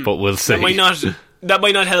 But we'll see. That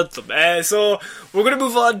might not help them. So we're going to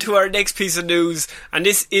move on to our next piece of news, and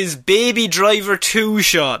this is Baby Driver 2,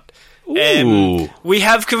 Sean. We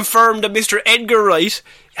have confirmed that Mr. Edgar Wright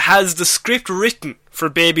has the script written for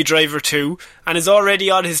Baby Driver 2 and is already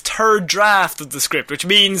on his third draft of the script, which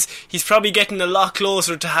means he's probably getting a lot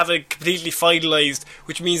closer to having it completely finalised,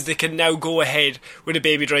 which means they can now go ahead with a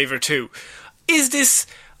Baby Driver 2.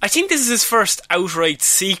 I think this is his first outright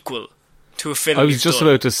sequel to a film. I was just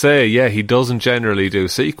about to say, yeah, he doesn't generally do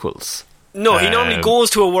sequels. No, he normally goes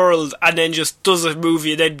to a world and then just does a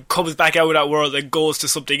movie and then comes back out of that world and goes to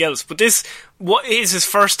something else. But this is his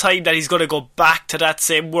first time that he's going to go back to that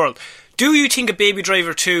same world. Do you think a Baby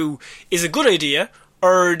Driver 2 is a good idea,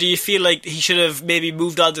 or do you feel like he should have maybe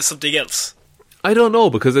moved on to something else? I don't know,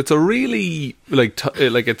 because it's a really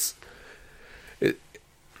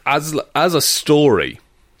as a story,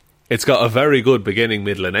 it's got a very good beginning,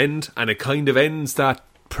 middle, and end, and it kind of ends that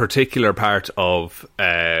particular part of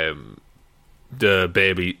the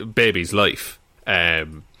baby's life,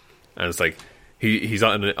 and it's like he's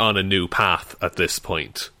on a new path at this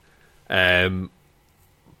point.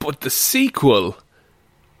 But the sequel,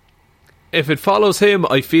 if it follows him,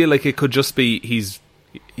 I feel like it could just be he's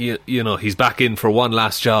back in for one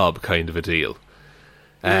last job kind of a deal.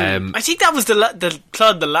 I think that was the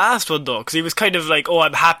plot of the last one though, because he was kind of like, oh,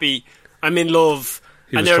 I'm happy, I'm in love.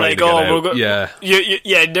 And they're like, oh,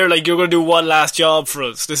 they're like, you're going to do one last job for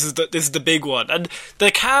us. This is the big one. And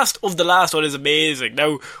the cast of the last one is amazing.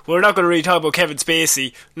 Now, we're not going to really talk about Kevin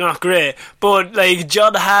Spacey, not great, but like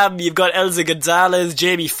John Hamm, you've got Elsa Gonzalez,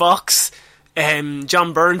 Jamie Foxx, John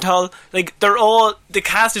Bernthal. Like, the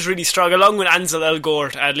cast is really strong, along with Ansel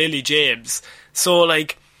Elgort and Lily James. So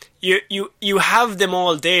like, you have them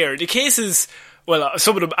all there. The case is, well,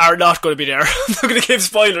 some of them are not going to be there. I'm not going to give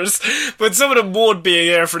spoilers, but some of them won't be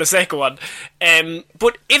there for the second one.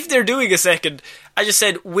 But if they're doing a second, I just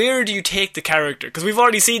said, where do you take the character? Because we've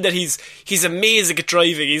already seen that he's amazing at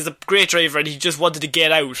driving. He's a great driver, and he just wanted to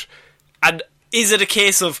get out. And is it a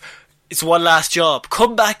case of it's one last job,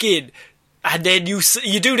 come back in, and then you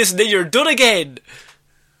do this, and then you're done again?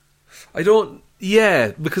 I don't.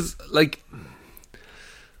 Yeah, because like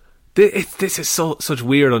this is such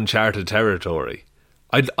weird uncharted territory.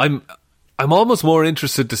 I'm almost more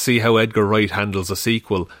interested to see how Edgar Wright handles a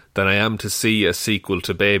sequel than I am to see a sequel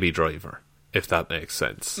to Baby Driver, if that makes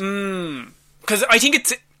sense. Because I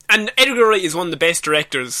think and Edgar Wright is one of the best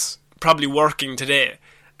directors probably working today.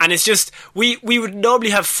 And it's just, we would normally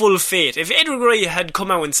have full faith. If Edgar Wright had come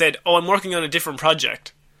out and said, oh, I'm working on a different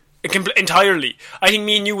project entirely, I think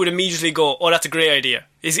me and you would immediately go, oh, that's a great idea.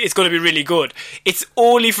 It's going to be really good. It's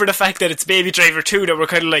only for the fact that it's Baby Driver 2 that we're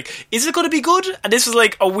kind of like, is it going to be good? And this was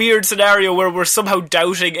like a weird scenario where we're somehow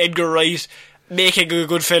doubting Edgar Wright making a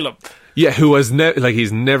good film. Yeah, who has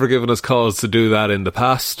he's never given us cause to do that in the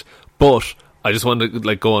past. But I just want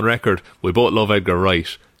to go on record, we both love Edgar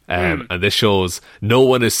Wright. And this shows no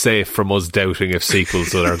one is safe from us doubting if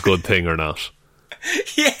sequels are a good thing or not.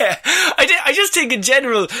 Yeah, I just think in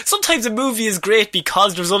general, sometimes a movie is great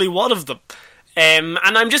because there's only one of them. And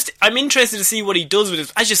I'm interested to see what he does with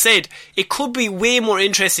it. As you said, it could be way more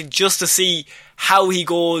interesting just to see how he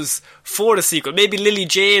goes for the sequel. Maybe Lily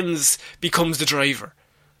James becomes the driver.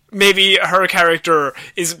 Maybe her character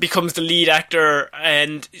becomes the lead actor,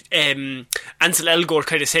 and Ansel Elgort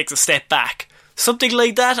kind of takes a step back. Something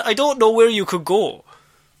like that. I don't know where you could go.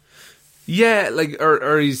 Yeah,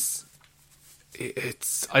 or he's.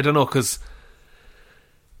 I don't know, because.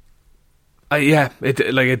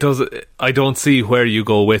 It does. I don't see where you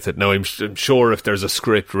go with it. Now, I'm sure if there's a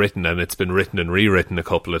script written and it's been written and rewritten a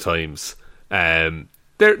couple of times,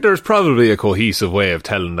 there's probably a cohesive way of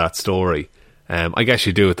telling that story. I guess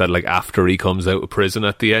you do it that after he comes out of prison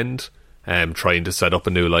at the end, trying to set up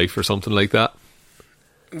a new life or something like that.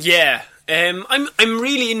 Yeah, I'm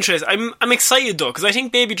really interested. I'm excited though, because I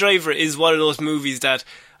think Baby Driver is one of those movies that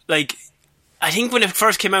I think when it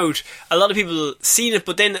first came out, a lot of people seen it,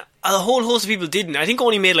 but then a whole host of people didn't. I think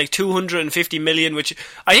only made $250 million, which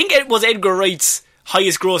I think it was Edgar Wright's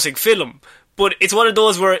highest grossing film. But it's one of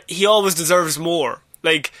those where he always deserves more.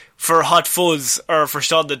 For Hot Fuzz or for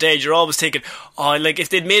Shaun the Dead, you're always thinking, if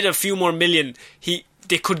they'd made a few more million,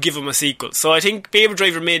 they could give him a sequel. So I think Baby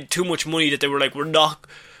Driver made too much money that they were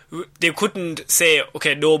they couldn't say,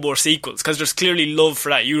 okay, no more sequels, because there's clearly love for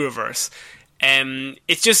that universe.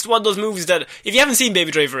 It's just one of those movies that, if you haven't seen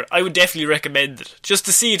Baby Driver, I would definitely recommend it. Just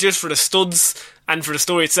to see it, just for the stunts and for the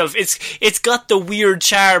story itself. It's got the weird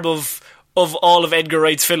charm of all of Edgar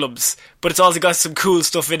Wright's films, but it's also got some cool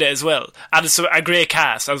stuff in it as well. And it's a great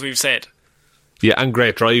cast, as we've said. Yeah, and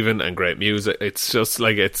great driving and great music. It's just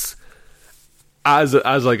it's as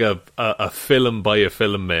a film by a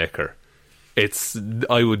filmmaker.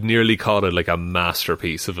 I would nearly call it a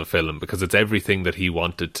masterpiece of a film, because it's everything that he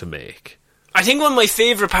wanted to make. I think one of my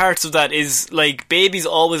favourite parts of that is Baby's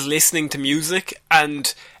always listening to music,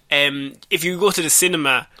 and if you go to the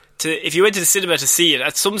cinema, if you went to the cinema to see it,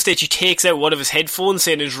 at some stage he takes out one of his headphones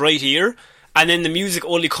saying his right ear, and then the music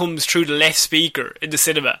only comes through the left speaker in the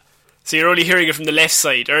cinema. So you're only hearing it from the left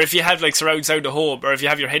side. Or if you have surround sound at home, or if you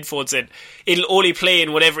have your headphones in, it'll only play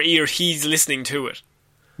in whatever ear he's listening to it.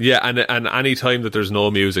 Yeah, and any time that there's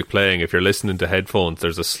no music playing, if you're listening to headphones,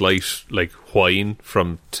 there's a slight whine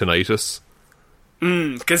from tinnitus.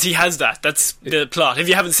 Because he has that. That's the plot. If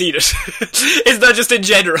you haven't seen it, it's not just in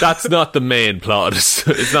general. That's not the main plot.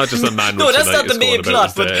 It's not just a man. No, with that's not the main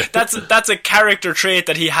plot. But that's a character trait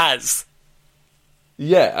that he has.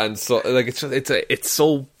 Yeah, and so it's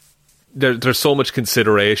so there's so much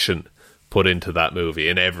consideration put into that movie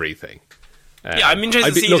and everything. Yeah, I'm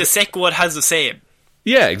interested to see the second one has the same.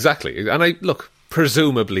 Yeah, exactly. And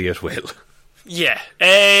presumably it will. Yeah.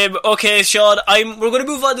 Okay, Sean, we're going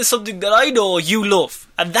to move on to something that I know you love,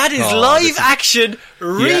 and that is live action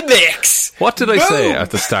remakes. What did I say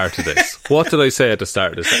at the start of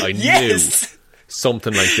this? I knew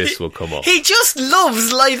something like this would come up. He just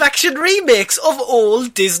loves live action remakes of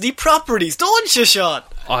old Disney properties, don't you, Sean?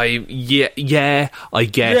 I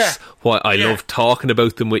guess. I love talking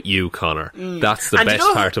about them with you, Connor. That's the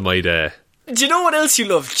best part of my day. Do you know what else you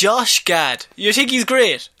love? Josh Gad. You think he's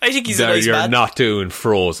great? I think he's a nice man. You're not doing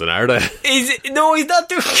Frozen, are they? No, he's not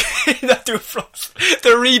doing Frozen.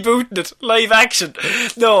 They're rebooting it. Live action.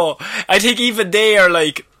 No, I think even they are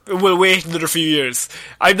will wait another few years.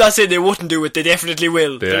 I'm not saying they wouldn't do it, they definitely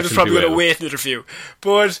will. They're just probably going to wait another few.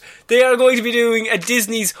 But they are going to be doing a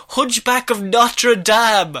Disney's Hunchback of Notre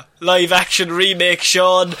Dame live action remake,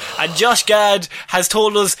 Sean, and Josh Gad has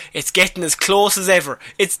told us it's getting as close as ever.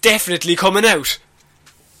 It's definitely coming out.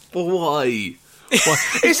 But why?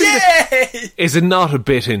 Is it not a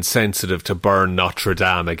bit insensitive to burn Notre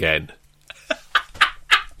Dame again?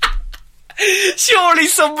 Surely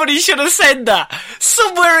somebody should have said that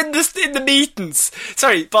somewhere in the meetings.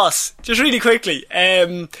 Sorry, boss, just really quickly.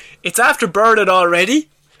 It's after burning already.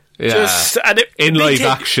 Yeah. In live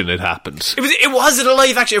action, it happened. It wasn't a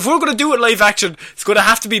live action. If we're going to do it live action, it's going to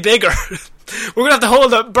have to be bigger. We're going to have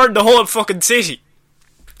to burn the whole fucking city.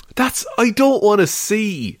 I don't want to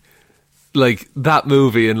see like that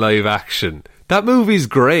movie in live action. That movie's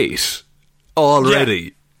great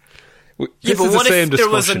already. Yeah, but what if there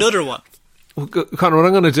was another one? Conor, what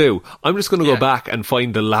I'm going to do, I'm just going to go back and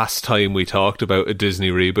find the last time we talked about a Disney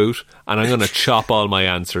reboot, and I'm going to chop all my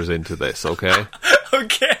answers into this, okay?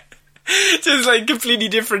 Okay. Just like completely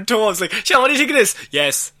different tones. Like, Sean, what do you think of this?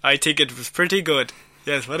 Yes, I think it was pretty good.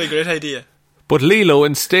 Yes, what a great idea. But Lilo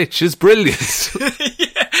and Stitch is brilliant.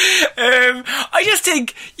 I just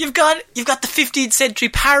think you've got the 15th century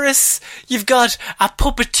Paris. You've got a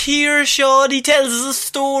puppeteer, Sean. He tells us a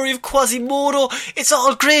story of Quasimodo. It's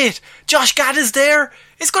all great. Josh Gad is there.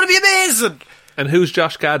 It's going to be amazing. And who's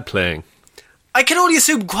Josh Gad playing? I can only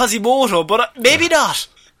assume Quasimodo, but maybe not.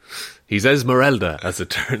 He's Esmeralda, as it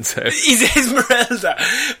turns out. He's Esmeralda.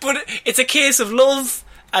 But it's a case of love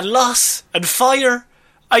and loss and fire.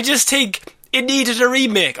 I just think it needed a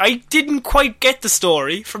remake. I didn't quite get the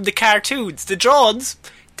story from the cartoons. The drawings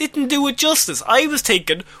didn't do it justice. I was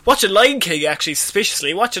thinking, watching Lion King actually,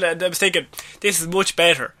 suspiciously, watching it, and I was thinking, this is much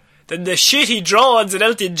better than the shitty drawings in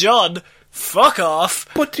Elton John. Fuck off.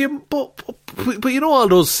 But you know all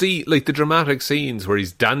those like the dramatic scenes where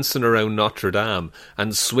he's dancing around Notre Dame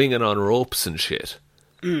and swinging on ropes and shit.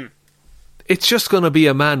 It's just going to be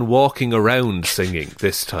a man walking around singing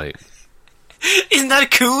this time. Isn't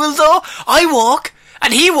that cool though? I walk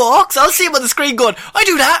and he walks. I'll see him on the screen going, I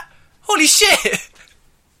do that. Holy shit.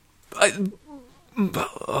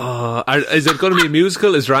 Is it going to be a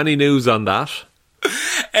musical? Is there any news on that?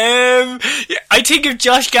 I think if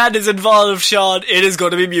Josh Gad is involved, Sean, it is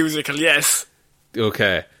going to be musical, yes.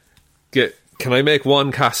 Okay. Can I make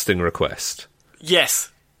one casting request?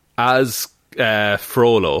 Yes. As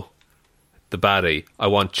Frollo, the baddie, I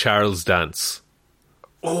want Charles Dance.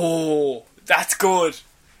 Oh, that's good.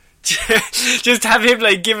 Just have him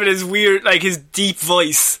like giving his weird, like his deep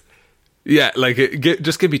voice. Yeah, like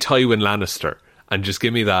just give me Tywin Lannister and just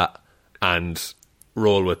give me that and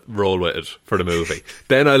roll with it for the movie.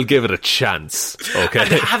 Then I'll give it a chance. Okay.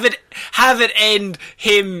 And have it end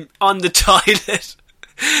him on the toilet.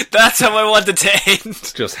 That's how I want it to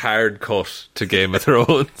end. Just hard cut to Game of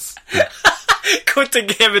Thrones. Cut to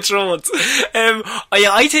Game of Thrones.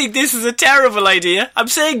 I think this is a terrible idea. I'm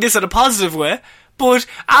saying this in a positive way, but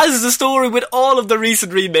as the story with all of the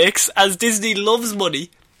recent remakes, as Disney loves money,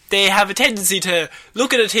 they have a tendency to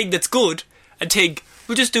look at a thing that's good and think,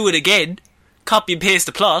 we'll just do it again, copy and paste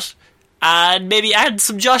the plot, and maybe add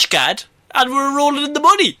some Josh Gad, and we're rolling in the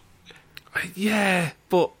money. Yeah,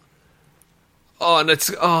 but and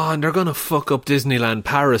they're gonna fuck up Disneyland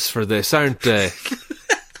Paris for this, aren't they?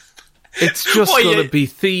 It's just gonna be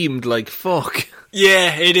themed like fuck.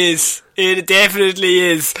 Yeah, it is. It definitely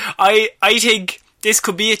is. I think this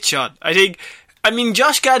could be it, Sean. I mean,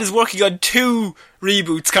 Josh Gad is working on 2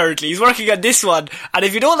 reboots currently. He's working on this one, and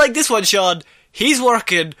if you don't like this one, Sean, he's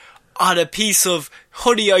working on a piece of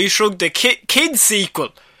Honey, I Shrunk the Kid sequel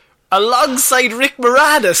alongside Rick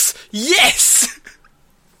Moranis. Yes!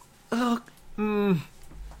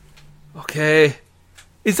 Okay.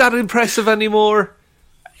 Is that impressive anymore?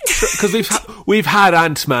 Because we've had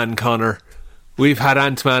Ant-Man, Connor. We've had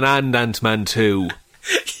Ant-Man and Ant-Man 2.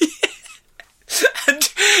 And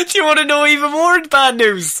do you want to know even more bad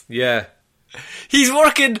news? Yeah. He's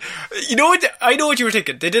working... You know what? I know what you were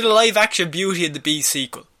thinking. They did a live-action Beauty and the Beast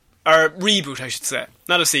sequel. Or reboot, I should say.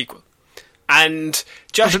 Not a sequel. And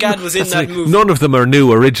Josh Gad was in that movie. None of them are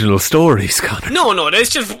new original stories, Connor. No, it's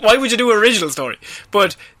just, why would you do an original story?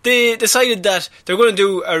 But they decided that they're going to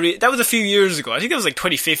do that was a few years ago. I think that was like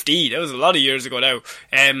 2015. That was a lot of years ago now.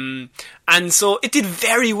 And so it did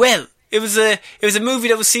very well. It was a movie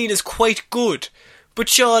that was seen as quite good. But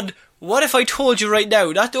Sean, what if I told you right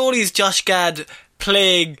now, not only is Josh Gad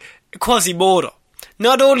playing Quasimodo,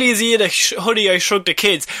 not only is he in Honey, I Shrunk the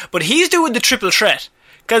Kids, but he's doing the triple threat.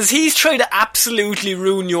 Because he's trying to absolutely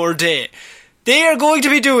ruin your day. They are going to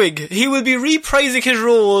be he will be reprising his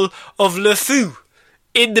role of LeFou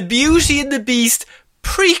in the Beauty and the Beast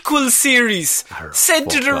prequel series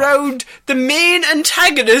centered around the main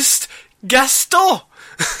antagonist, Gaston.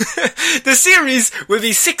 The series will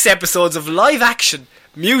be 6 episodes of live-action,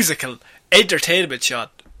 musical entertainment, Sean.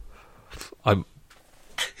 I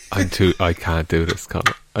can't do this,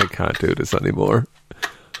 Connor. I can't do this anymore.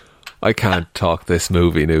 I can't talk this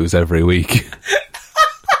movie news every week.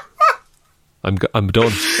 I'm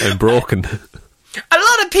done. I'm broken. A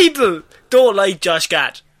lot of people don't like Josh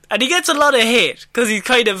Gad, and he gets a lot of hate because he's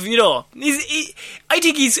kind of, you know, I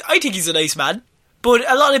think he's a nice man, but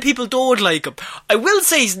a lot of people don't like him. I will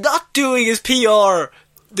say he's not doing his PR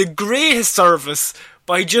the greatest service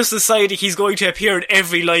by just deciding he's going to appear in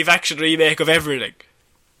every live-action remake of everything.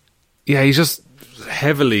 Yeah, he's just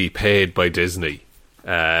heavily paid by Disney.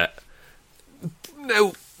 Now,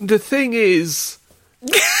 the thing is...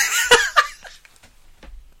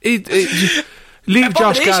 leave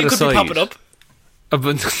Josh Gad aside. Could be popping up.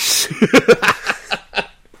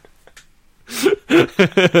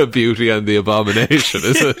 Beauty and the Abomination,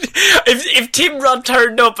 is it? if Tim Rudd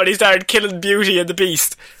turned up and he started killing Beauty and the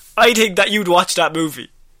Beast, I think that you'd watch that movie.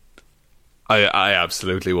 I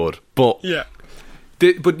absolutely would. But yeah.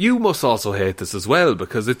 But you must also hate this as well,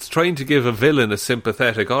 because it's trying to give a villain a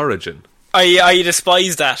sympathetic origin. I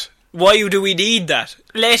despise that. Why do we need that?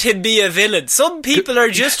 Let him be a villain. Some people are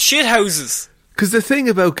just shithouses. Because the thing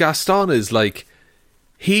about Gaston is, like,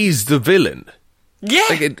 he's the villain. Yeah.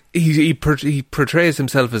 Like he portrays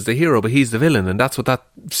himself as the hero, but he's the villain, and that's what that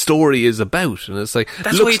story is about. And it's like,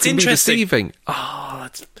 that's looks why it's to interesting. Be deceiving. Oh,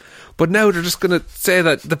 that's... But now they're just going to say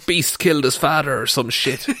that the Beast killed his father or some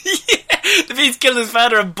shit. Yeah, the Beast killed his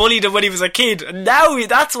father and bullied him when he was a kid, and now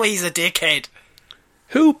that's why he's a dickhead.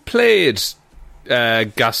 Who played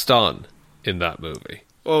Gaston in that movie?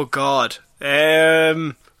 Oh God,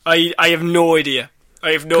 I have no idea.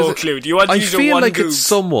 I have no clue. Do you want to use your one I feel like Googs? It's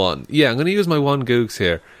someone. Yeah, I'm going to use my one Googs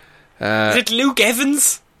here. Is it Luke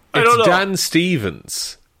Evans? I don't know. It's Dan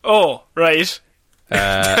Stevens. Oh, right.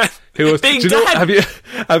 Who was? Big do you know, Dan.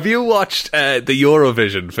 have you watched the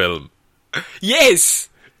Eurovision film? Yes.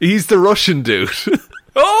 He's the Russian dude.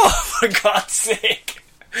 Oh, for God's sake.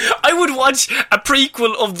 I would watch a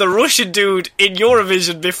prequel of the Russian dude in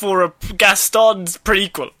Eurovision before a Gaston's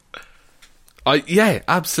prequel. Yeah,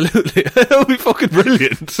 absolutely. That would be fucking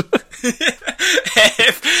brilliant.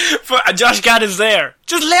 Josh Gad is there.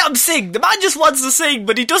 Just let him sing. The man just wants to sing,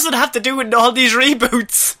 but he doesn't have to do it in all these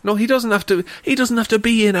reboots. No, he doesn't have to. He doesn't have to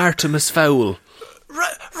be in Artemis Fowl.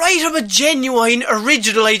 Write him a genuine,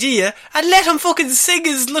 original idea and let him fucking sing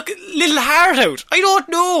his little heart out. I don't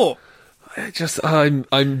know.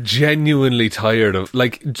 I'm genuinely tired of,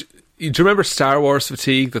 like, do you remember Star Wars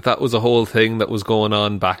fatigue? That was a whole thing that was going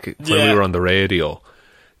on back when we were on the radio.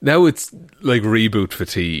 Now it's like reboot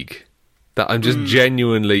fatigue. That I'm just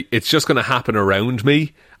genuinely, it's just going to happen around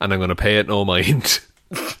me and I'm going to pay it no mind.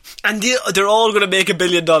 And they're all going to make $1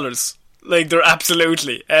 billion. Like, they're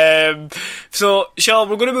absolutely. So, Sean,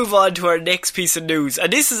 we're going to move on to our next piece of news.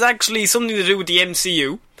 And this is actually something to do with the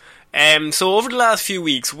MCU. So over the last few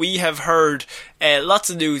weeks, we have heard lots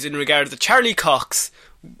of news in regard to Charlie Cox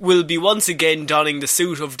will be once again donning the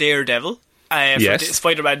suit of Daredevil for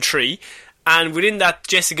Spider-Man 3. And within that,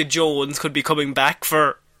 Jessica Jones could be coming back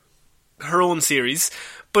for her own series.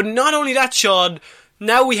 But not only that, Sean,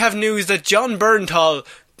 now we have news that Jon Bernthal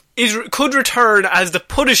could return as the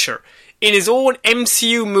Punisher in his own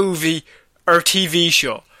MCU movie or TV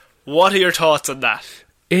show. What are your thoughts on that?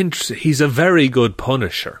 He's a very good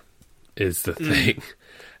Punisher, is the thing.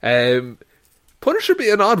 Punisher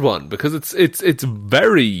be an odd one because it's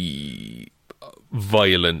very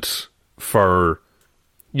violent for,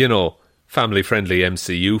 you know, family friendly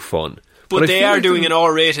MCU fun. But they are doing an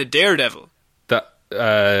R-rated Daredevil.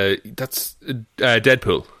 That's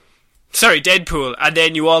Deadpool. Sorry, Deadpool, and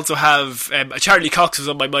then you also have Charlie Cox was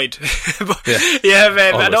on my mind. You have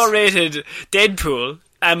an R-rated Deadpool,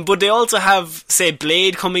 but they also have, say,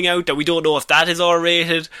 Blade coming out that we don't know if that is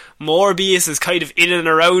R-rated. Morbius is kind of in and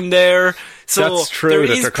around there. So that's true.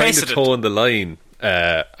 That they're kind of towing the line,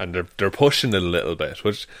 and they're pushing it a little bit,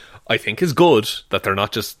 which I think is good. That they're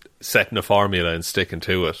not just setting a formula and sticking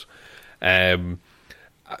to it.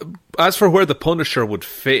 As for where the Punisher would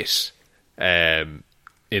fit, in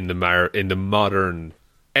the modern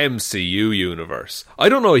MCU universe, I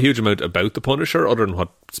don't know a huge amount about the Punisher other than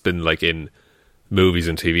what's been like in movies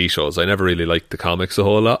and TV shows. I never really liked the comics a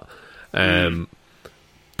whole lot,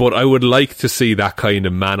 but I would like to see that kind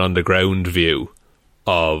of man on the ground view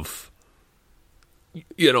of,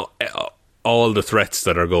 you know, all the threats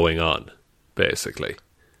that are going on, basically.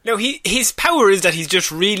 Now his power is that he's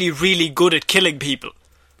just really, really good at killing people.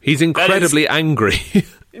 He's incredibly angry.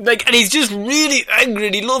 Like, and he's just really angry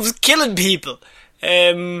and he loves killing people.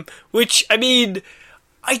 Which, I mean,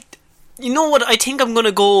 you know what, I think I'm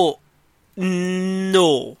gonna go,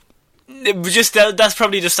 no. Just that's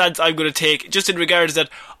probably the stance I'm gonna take, just in regards that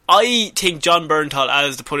I think Jon Bernthal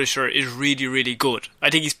as the Punisher is really, really good. I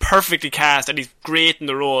think he's perfectly cast and he's great in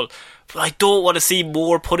the role. But I don't want to see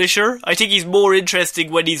more Punisher. I think he's more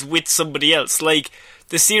interesting when he's with somebody else. Like,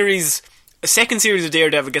 the second series of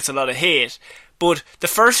Daredevil gets a lot of hate, but the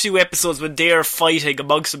first few episodes when they're fighting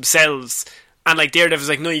amongst themselves, and like Daredevil's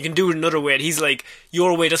like, no, you can do it another way, and he's like,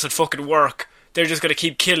 your way doesn't fucking work, they're just gonna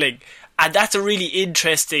keep killing. And that's a really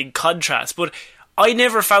interesting contrast, but I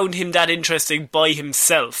never found him that interesting by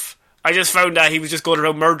himself. I just found that he was just going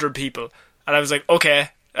around murdering people, and I was like, okay,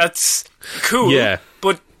 that's cool, yeah,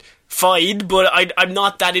 but fine, but I'm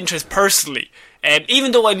not that interested personally.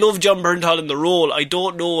 Even though I love Jon Bernthal in the role, I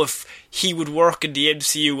don't know if he would work in the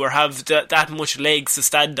MCU or have that much legs to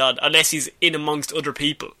stand on unless he's in amongst other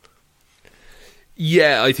people.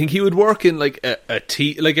 Yeah, I think he would work in like a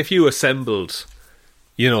team. Like if you assembled,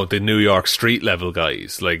 you know, the New York street level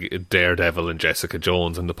guys like Daredevil and Jessica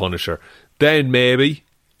Jones and the Punisher, then maybe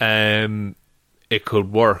it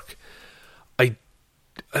could work. Like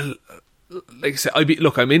I said,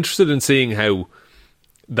 I'm interested in seeing how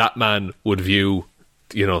that man would view,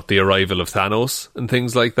 you know, the arrival of Thanos and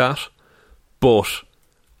things like that. But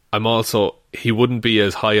I'm also, he wouldn't be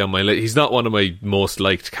as high on my list. He's not one of my most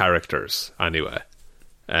liked characters anyway.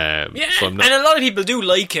 So and a lot of people do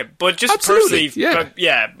like him, but just absolutely,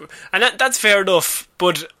 personally, and that's fair enough.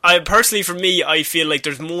 But I personally, for me, I feel like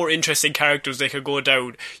there's more interesting characters they could go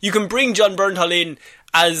down. You can bring Jon Bernthal in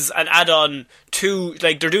as an add-on to,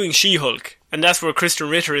 like, they're doing She-Hulk, and that's where Kristen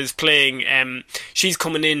Ritter is playing. She's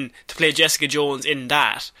coming in to play Jessica Jones in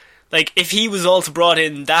that. Like, if he was also brought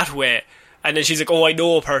in that way, and then she's like, oh, I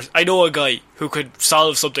know a guy who could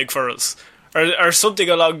solve something for us. Or something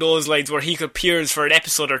along those lines where he could appear for an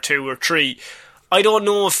episode or 2 or 3. I don't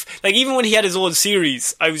know if, like, even when he had his own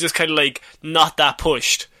series, I was just kind of like not that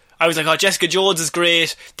pushed. I was like, oh, Jessica Jones is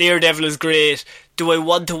great, Daredevil is great, do I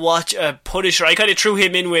want to watch a Punisher? I kind of threw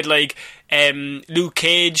him in with like Luke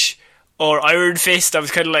Cage or Iron Fist. I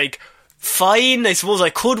was kind of like, fine, I suppose I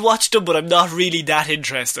could watch them, but I'm not really that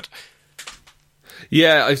interested.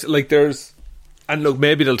 Yeah, and look,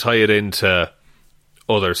 maybe they'll tie it into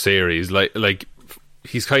other series, like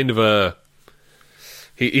he's kind of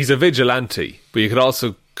he's a vigilante, but you could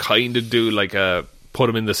also kind of do like put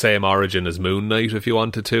him in the same origin as Moon Knight if you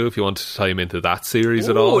wanted to tie him into that series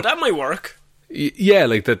at all. Oh, that might work. Yeah,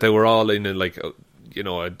 like that they were all in like, you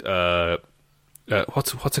know,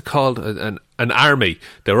 what's it called, an army.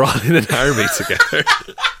 They were all in an army together.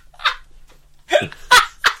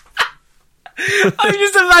 I'm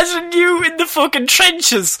just imagining you in the fucking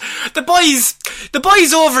trenches. The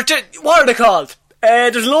boys over to, what are they called?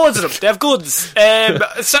 There's loads of them. They have guns.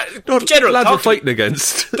 General, lads we're fighting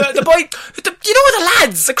against. You know the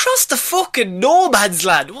lads across the fucking no man's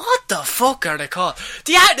land. What the fuck are they called?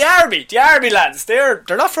 The army lads. They're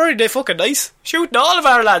not very fucking nice. Shooting all of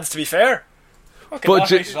our lads, to be fair. Fucking but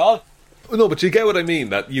not nice at all. No, but you get what I mean.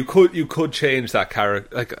 That you could change that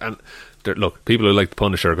character. Like, and look, people who like the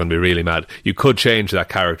Punisher are going to be really mad. You could change that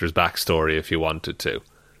character's backstory if you wanted to.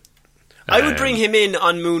 I would bring him in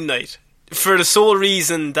on Moon Knight for the sole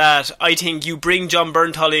reason that I think you bring Jon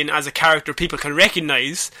Bernthal in as a character people can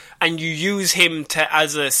recognise, and you use him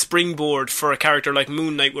as a springboard for a character like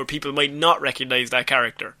Moon Knight where people might not recognise that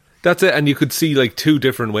character. That's it, and you could see like 2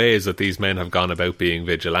 different ways that these men have gone about being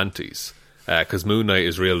vigilantes. Because Moon Knight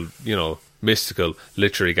is real, you know, mystical,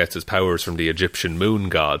 literally gets his powers from the Egyptian moon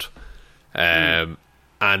god. And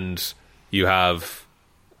you have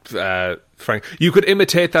Frank. You could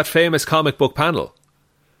imitate that famous comic book panel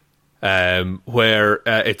where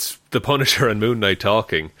it's the Punisher and Moon Knight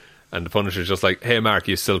talking, and the Punisher's just like, "Hey, Mark,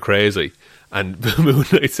 you still crazy?" And Moon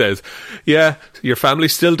Knight says, "Yeah, your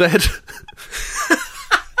family's still dead."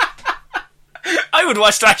 I would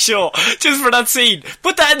watch that show just for that scene.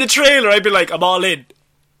 Put that in the trailer, I'd be like, I'm all in.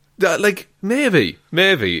 Like, maybe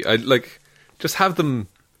I'd like just have them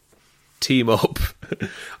team up.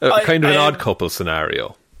 Kind of an odd couple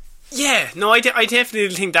scenario. Yeah, no, I definitely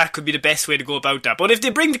think that could be the best way to go about that. But if they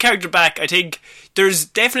bring the character back, I think there's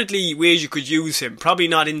definitely ways you could use him. Probably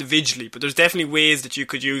not individually, but there's definitely ways that you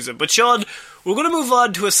could use him. But Sean, we're going to move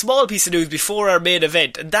on to a small piece of news before our main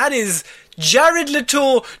event, and that is Jared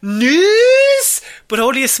Leto news, but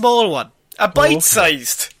only a small one. A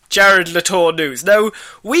bite-sized Jared Leto news. Now,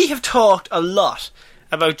 we have talked a lot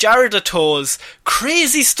about Jared Leto's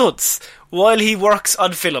crazy stunts while he works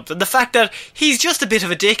on films, and the fact that he's just a bit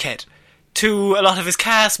of a dickhead. to a lot of his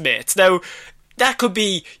castmates. Now, that could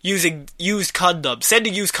be using used condoms,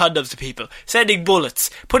 sending used condoms to people, sending bullets,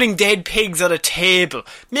 putting dead pigs on a table,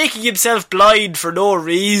 making himself blind for no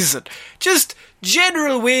reason. Just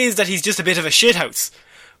general ways that he's just a bit of a shithouse.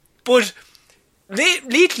 But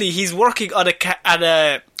lately he's working on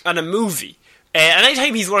a movie. And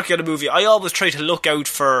anytime he's working on a movie, I always try to look out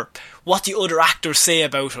for what the other actors say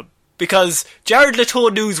about him. Because Jared Leto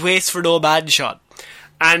news waits for no man, Sean.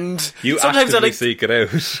 And you sometimes actively seek it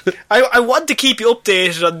out. I want to keep you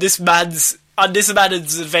updated on this man's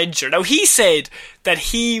adventure. Now, he said that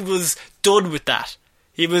he was done with that.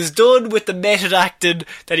 He was done with the method acting,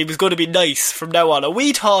 that he was going to be nice from now on. And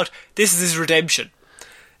we thought this is his redemption.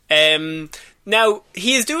 Now,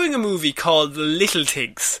 he is doing a movie called The Little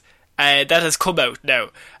Things that has come out now.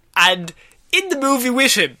 And in the movie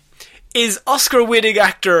with him is Oscar-winning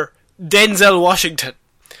actor Denzel Washington.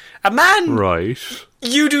 A man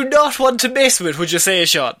you do not want to mess with, would you say,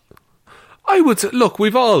 Sean? I would say, look,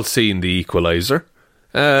 we've all seen The Equalizer.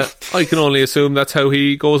 I can only assume that's how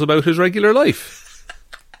he goes about his regular life.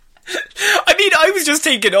 I mean, I was just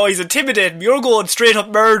thinking, he's intimidating. You're going straight up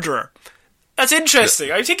murderer. That's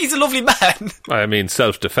interesting. I think he's a lovely man. I mean,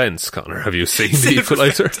 self-defence, Connor. Have you seen The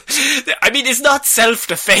Equalizer? I mean, it's not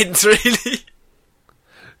self-defence, really.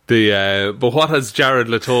 But what has Jared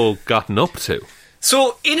Leto gotten up to?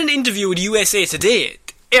 So, in an interview with USA Today,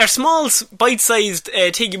 a small, bite-sized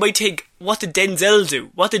thing, you might think, what did Denzel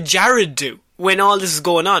do? What did Jared do when all this is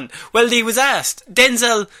going on? Well, he was asked,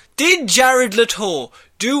 Denzel, did Jared Leto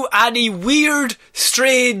do any weird,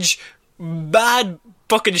 strange, bad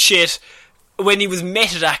fucking shit when he was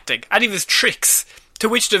method acting? Any of his tricks? To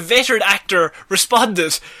which the veteran actor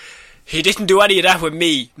responded, he didn't do any of that with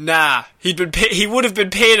me. Nah, he would have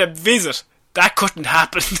been paying a visit. That couldn't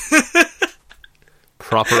happen.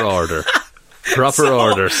 Proper order.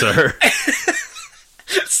 Order, sir.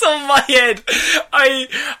 So in my head, I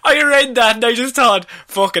read that and I just thought,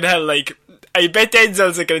 fucking hell, like, I bet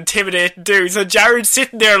Denzel's like an intimidating dude. So Jared's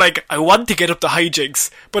sitting there like, I want to get up the hijinks,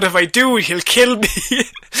 but if I do, he'll kill me.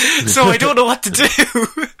 So I don't know what to do.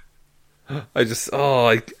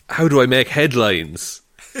 How do I make headlines?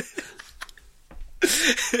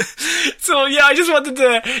 So yeah, I just wanted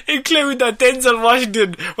to include that Denzel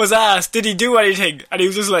Washington was asked, did he do anything? And he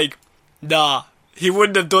was just like, nah, he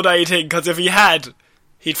wouldn't have done anything, because if he had,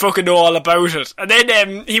 he'd fucking know all about it. And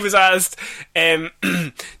then he was asked, what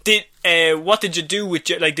did you do with,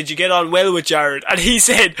 like, did you get on well with Jared? And he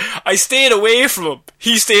said, I stayed away from him,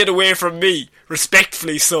 he stayed away from me,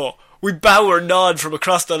 respectfully so. We bow or nod from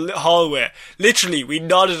across the hallway. Literally, we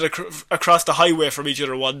nodded across the highway from each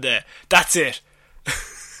other one day. That's it.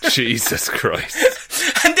 Jesus Christ.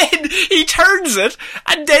 And then he turns it,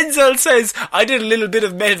 and Denzel says, I did a little bit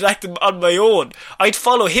of method acting on my own. I'd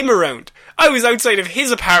follow him around. I was outside of his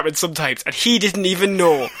apartment sometimes, and he didn't even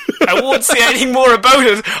know. I won't say anything more about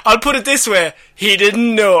it. I'll put it this way, he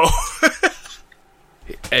didn't know.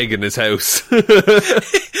 Egg in his house.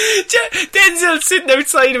 Denzel sitting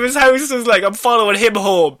outside of his house was like, I'm following him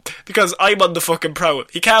home, because I'm on the fucking prowl.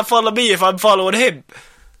 He can't follow me if I'm following him.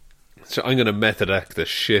 So I'm going to method act the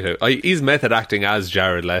shit out. He's method acting as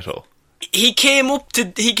Jared Leto. He came up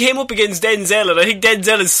against Denzel, and I think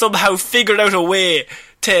Denzel has somehow figured out a way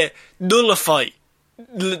to nullify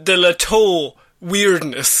the Leto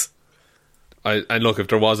weirdness. And look, if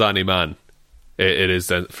there was any man, it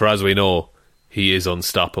is, for as we know, he is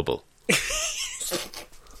unstoppable.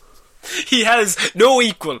 He has no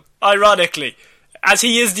equal, ironically, as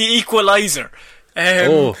he is the equalizer.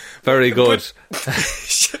 Very good.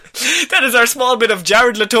 That is our small bit of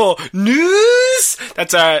Jared Leto news.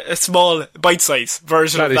 That's a small bite-sized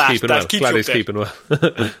version glad of that. Glad he's keeping well.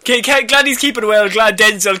 Glad he's keeping well. Glad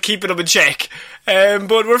Denzel keeping him in check. But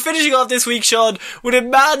we're finishing off this week, Sean, with a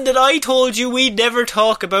man that I told you we'd never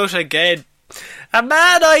talk about again. A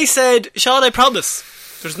man I said, Sean, I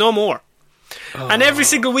promise, there's no more. And every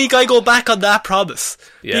single week I go back on that promise.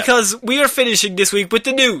 Yeah. Because we are finishing this week with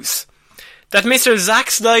the news that Mr.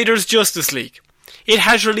 Zack Snyder's Justice League, it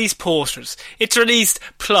has released posters, it's released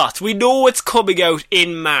plots, we know it's coming out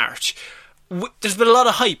in March. There's been a lot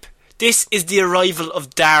of hype. This is the arrival of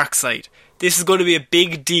Darkseid. This is going to be a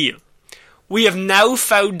big deal. We have now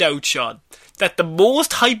found out, Sean, that the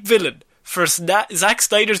most hyped villain for Zack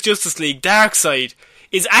Snyder's Justice League, Darkseid,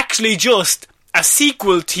 is actually just a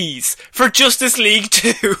sequel tease for Justice League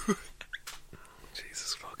 2.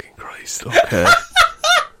 Jesus fucking Christ, okay.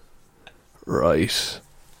 Right.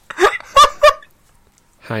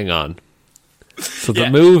 Hang on. So the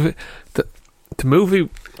movie... The movie...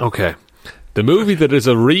 Okay. The movie that is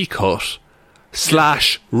a recut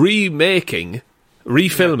 / remaking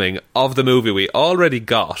refilming of the movie we already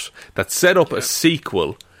got that set up a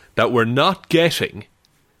sequel that we're not getting.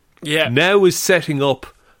 Yeah. Now is setting up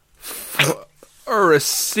for a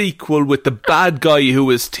sequel with the bad guy who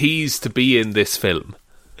was teased to be in this film.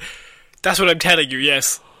 That's what I'm telling you,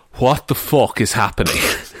 yes. What the fuck is happening?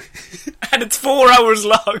 And it's 4 hours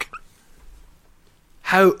long.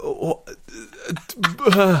 How...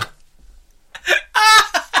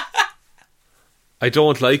 I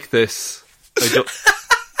don't like this. I don't...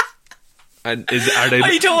 And are they...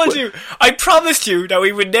 I told you. I promised you that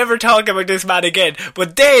we would never talk about this man again.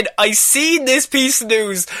 But then I seen this piece of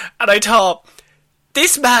news and I thought,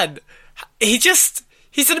 this man,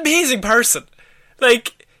 he's an amazing person.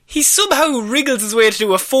 Like, he somehow wriggles his way to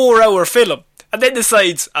do a 4-hour film and then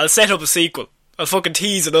decides, I'll set up a sequel. I'll fucking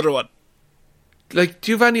tease another one. Like,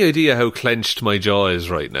 do you have any idea how clenched my jaw is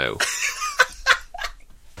right now?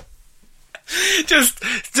 Just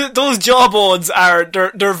those jawbones are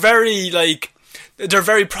they're very like they're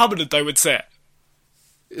very prominent, I would say.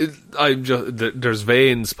 There's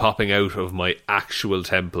veins popping out of my actual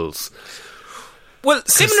temples. Well,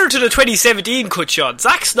 similar to the 2017 cut shot,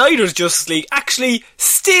 Zack Snyder's Justice League actually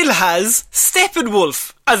still has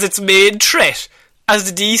Steppenwolf as its main threat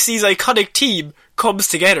as the DC's iconic team comes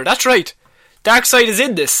together. That's right. Darkseid is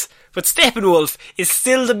in this, but Steppenwolf is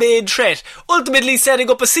still the main threat, ultimately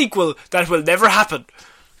setting up a sequel that will never happen.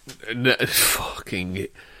 Fucking...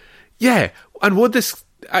 Yeah, and would this...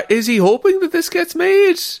 is he hoping that this gets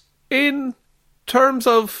made in terms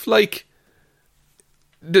of, like...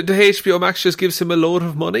 The HBO Max just gives him a load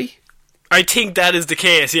of money? I think that is the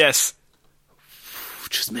case, yes.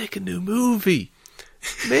 Just make a new movie.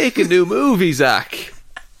 Make a new movie, Zach.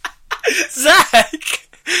 Zach!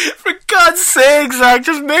 For God's sake, Zach,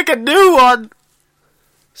 just make a new one.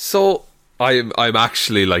 So I'm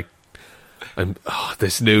actually like,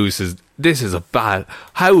 this is a bad.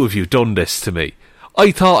 How have you done this to me?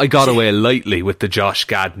 I thought I got away lightly with the Josh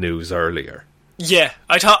Gad news earlier. Yeah,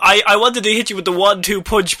 I thought I wanted to hit you with the 1-2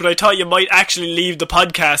 punch, but I thought you might actually leave the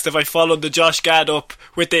podcast if I followed the Josh Gad up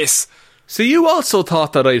with this. So you also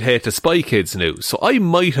thought that I'd hate the Spy Kids news, so I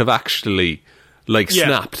might have actually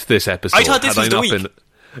snapped this episode. I thought this was the week.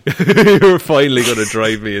 You're finally going to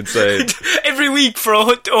drive me insane. Every week for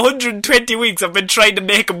 120 weeks I've been trying to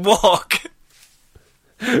make him walk.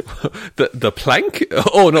 The plank?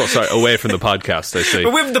 Oh no, sorry, away from the podcast, I see.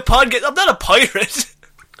 Away from the podcast? I'm not a pirate.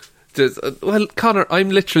 Well, Connor,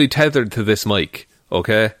 I'm literally tethered to this mic,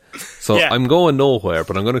 okay? So I'm going nowhere,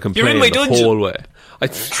 but I'm going to complain the whole way. The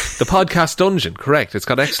podcast dungeon, correct. It's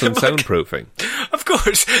got excellent soundproofing. Of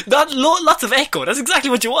course. Lots of echo. That's exactly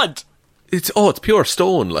what you want. It's pure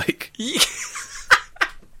stone, like.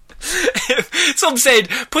 Some said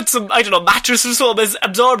put some, I don't know, mattress or something,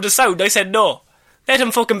 absorb the sound. I said no. Let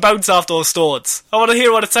him fucking bounce off those stones. I want to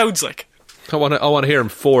hear what it sounds like. I want to hear him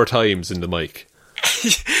 4 times in the mic.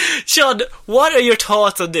 Sean, what are your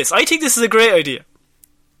thoughts on this? I think this is a great idea.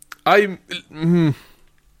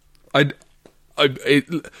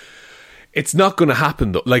 It's not going to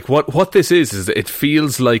happen though. Like what this is it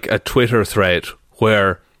feels like a Twitter thread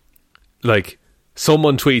where, like,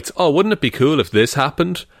 someone tweets, "Oh, wouldn't it be cool if this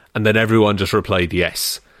happened?" And then everyone just replied,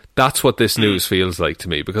 "Yes." That's what this news feels like to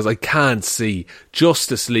me, because I can't see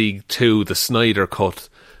Justice League 2, the Snyder Cut,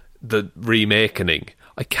 the remaking.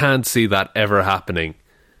 I can't see that ever happening.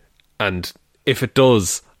 And if it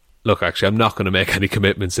does, look, actually, I'm not going to make any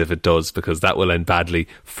commitments if it does, because that will end badly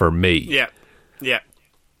for me. Yeah. Yeah.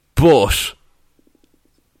 But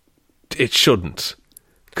it shouldn't,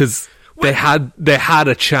 because they had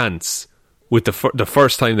a chance with the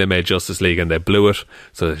first time they made Justice League and they blew it,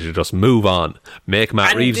 so they should just move on. Make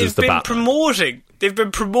Matt Reeves as the Batman. They've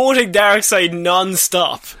been promoting Darkseid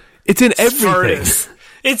non-stop. It's in everything.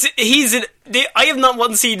 I have not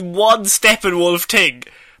once seen one Steppenwolf thing,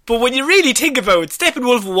 but when you really think about it,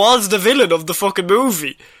 Steppenwolf was the villain of the fucking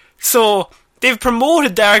movie. So they've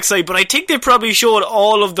promoted Darkseid, but I think they probably showed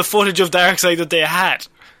all of the footage of Darkseid that they had.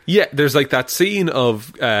 Yeah, there's like that scene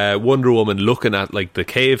of Wonder Woman looking at like the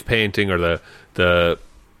cave painting or the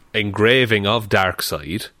engraving of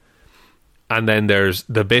Darkseid, and then there's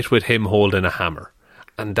the bit with him holding a hammer,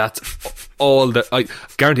 and that's all that. I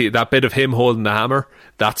guarantee you, that bit of him holding the hammer,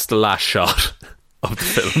 that's the last shot of the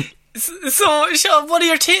film. So, Sean, what are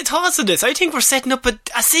your thoughts on this? I think we're setting up a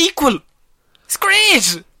sequel. It's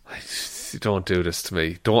great. Don't do this to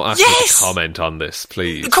me. Don't ask me to comment on this,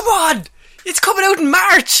 please. Come on! It's coming out in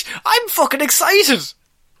March! I'm fucking excited!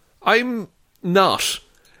 I'm not.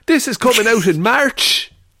 This is coming out in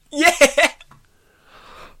March! Yeah!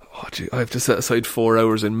 Oh, gee, I have to set aside 4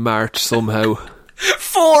 hours in March somehow.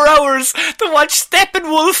 4 hours to watch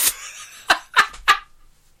Steppenwolf!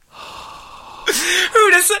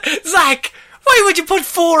 Zach, why would you put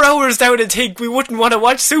 4 hours down and think we wouldn't want to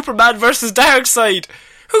watch Superman versus Darkseid?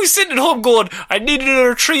 Who's sitting at home going, I need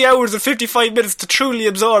another 3 hours and 55 minutes to truly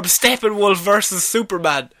absorb Steppenwolf versus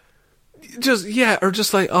Superman?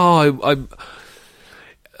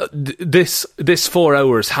 This 4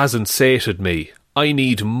 hours hasn't sated me. I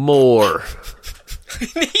need more. I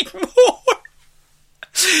need more.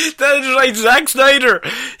 That's right, Zack Snyder.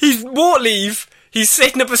 He won't leave. He's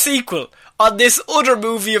setting up a sequel on this other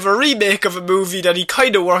movie of a remake of a movie that he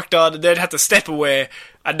kind of worked on and then had to step away.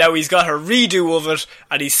 And now he's got a redo of it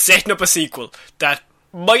and he's setting up a sequel that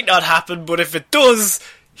might not happen, but if it does,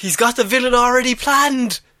 he's got the villain already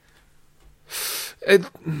planned.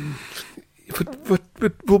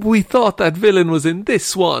 But we thought that villain was in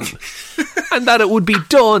this one. And that it would be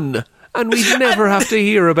done. And we'd never have to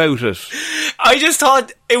hear about it. I just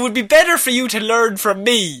thought it would be better for you to learn from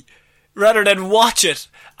me rather than watch it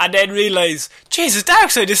and then realise, Jesus,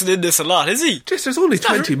 Darkseid isn't in this a lot, is he? Just, there's only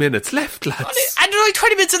 20 minutes left, lads. And there's only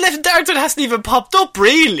 20 minutes left and Darkseid hasn't even popped up,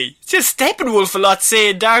 really. It's just Steppenwolf a lot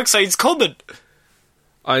saying Darkseid's coming.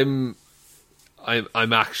 I'm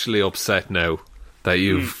actually upset now that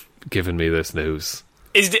you've given me this news.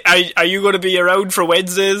 Are you going to be around for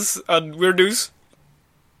Wednesdays on Weird News?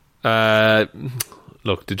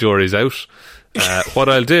 Look, the jury's out. What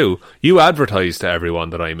I'll do, you advertise to everyone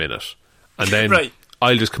that I'm in it, and then right.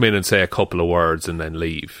 I'll just come in and say a couple of words and then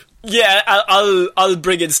leave. Yeah, I'll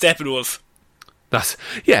bring in Steppenwolf.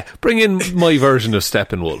 Bring in my version of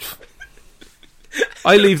Steppenwolf.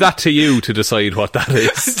 I leave that to you to decide what that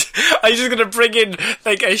is. I'm just gonna bring in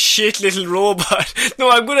like a shit little robot.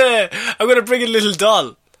 No, I'm gonna bring in a little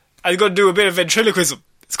doll. I'm gonna do a bit of ventriloquism.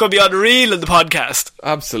 It's going to be unreal in the podcast.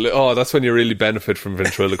 Absolutely. Oh, that's when you really benefit from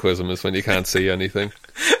ventriloquism, is when you can't see anything.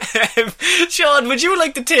 Sean, would you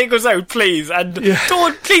like to take us out, please? And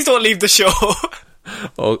please don't leave the show.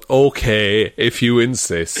 Oh, okay, if you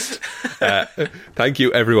insist. Thank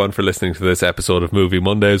you, everyone, for listening to this episode of Movie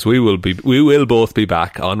Mondays. We will both be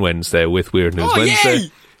back on Wednesday with Weird News Wednesday.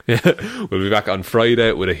 Yeah, we'll be back on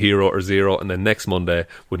Friday with a Hero or Zero, and then next Monday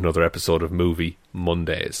with another episode of Movie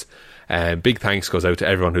Mondays. Big thanks goes out to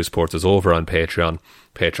everyone who supports us over on Patreon,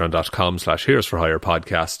 patreon.com/Heroes for Hire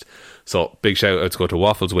podcast. So big shout outs go to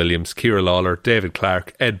Waffles Williams, Ciara Lawler, David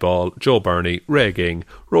Clark, Ed Ball, Joe Burney, Ray Ging,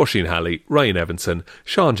 Roisin Halley, Ryan Evanson,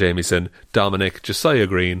 Sean Jamieson, Dominic, Josiah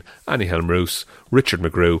Green, Annie Helmroos, Richard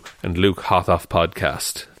McGrew and Luke Hothoff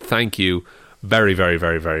podcast. Thank you very, very,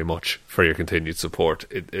 very, very much for your continued support.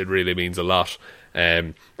 It really means a lot.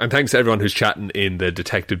 And thanks to everyone who's chatting in the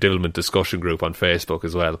Detective Divilment discussion group on Facebook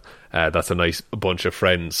as well. That's a nice bunch of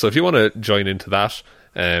friends. So if you want to join into that,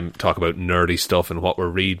 talk about nerdy stuff and what we're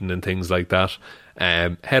reading and things like that,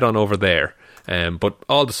 head on over there. But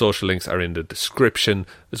all the social links are in the description,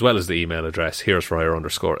 as well as the email address,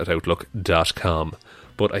 heroesforhire_@outlook.com.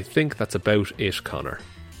 But I think that's about it, Connor.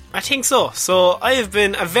 I think so. So I have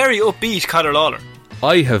been a very upbeat Conor Lawler.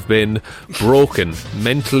 I have broken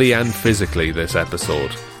mentally and physically this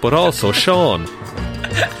episode, but also Sean.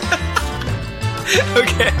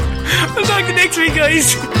 Okay, we'll talk to you next week,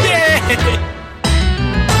 guys. Yay!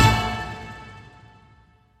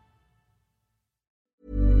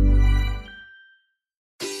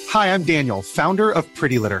 Hi, I'm Daniel, founder of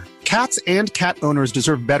Pretty Litter. Cats and cat owners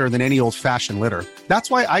deserve better than any old-fashioned litter. That's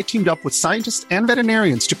why I teamed up with scientists and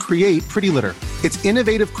veterinarians to create Pretty Litter. Its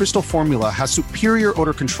innovative crystal formula has superior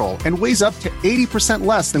odor control and weighs up to 80%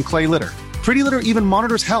 less than clay litter. Pretty Litter even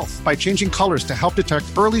monitors health by changing colors to help detect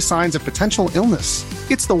early signs of potential illness.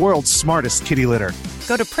 It's the world's smartest kitty litter.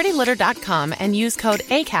 Go to prettylitter.com and use code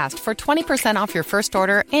ACAST for 20% off your first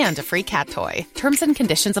order and a free cat toy. Terms and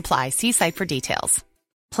conditions apply. See site for details.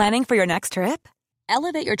 Planning for your next trip?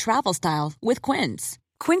 Elevate your travel style with Quince.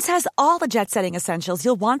 Quince has all the jet-setting essentials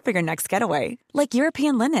you'll want for your next getaway, like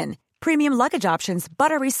European linen, premium luggage options,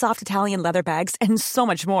 buttery soft Italian leather bags, and so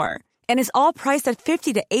much more. And is all priced at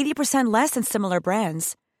 50 to 80% less than similar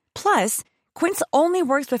brands. Plus, Quince only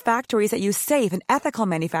works with factories that use safe and ethical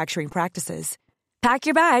manufacturing practices. Pack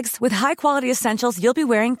your bags with high-quality essentials you'll be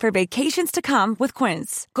wearing for vacations to come with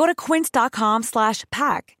Quince. Go to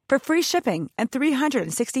quince.com/pack for free shipping and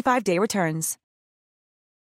 365-day returns.